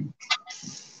projector?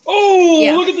 Oh,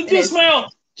 yeah, look at the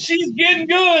dismount. She's getting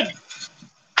good.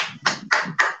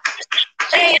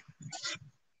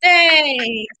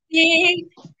 Dang.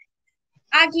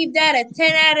 I give that a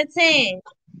 10 out of 10.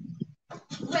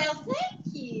 Well, thank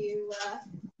you.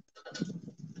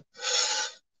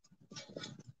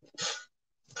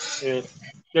 Yeah,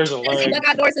 there's a leg.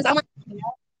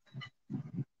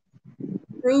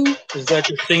 Is that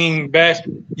the singing bass?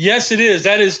 Yes, it is.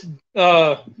 That is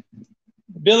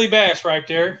Billy Bass right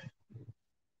there.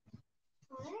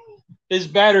 His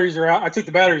batteries are out. I took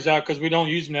the batteries out because we don't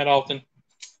use them that often.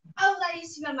 Oh, that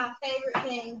used to be my favorite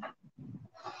thing.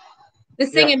 The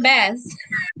singing bass.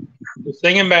 The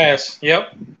singing bass.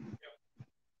 Yep.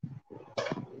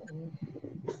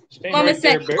 Mama right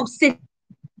said, there, sit.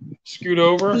 Scoot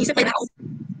over. All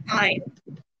right.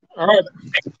 All right.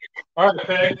 All right,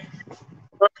 Peg.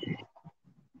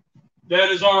 That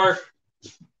is our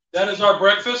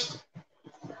breakfast.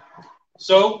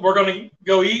 So we're gonna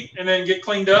go eat and then get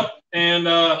cleaned up and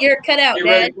you're cut out, get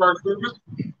ready Dad. for our service.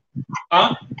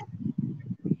 Huh?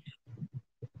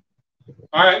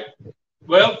 All right.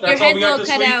 Well, that's your all we got this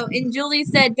cut week. out. And Julie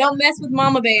said, "Don't mess with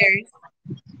Mama Bears."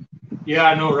 Yeah,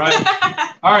 I know, right?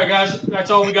 All right, guys.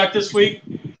 That's all we got this week.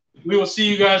 We will see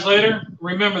you guys later.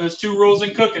 Remember, there's 2 rules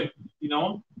in cooking. You know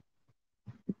them?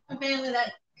 A family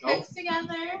that cooks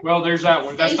together. Well, there's that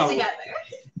one. That's not together.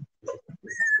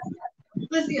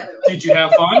 What's the other one? Did you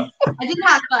have fun? I did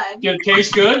have fun. Did it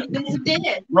taste good? Yes, it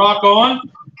did. Rock on.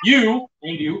 You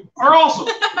are awesome.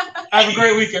 Have a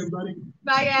great week, everybody.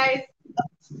 Bye, guys.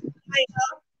 Bye.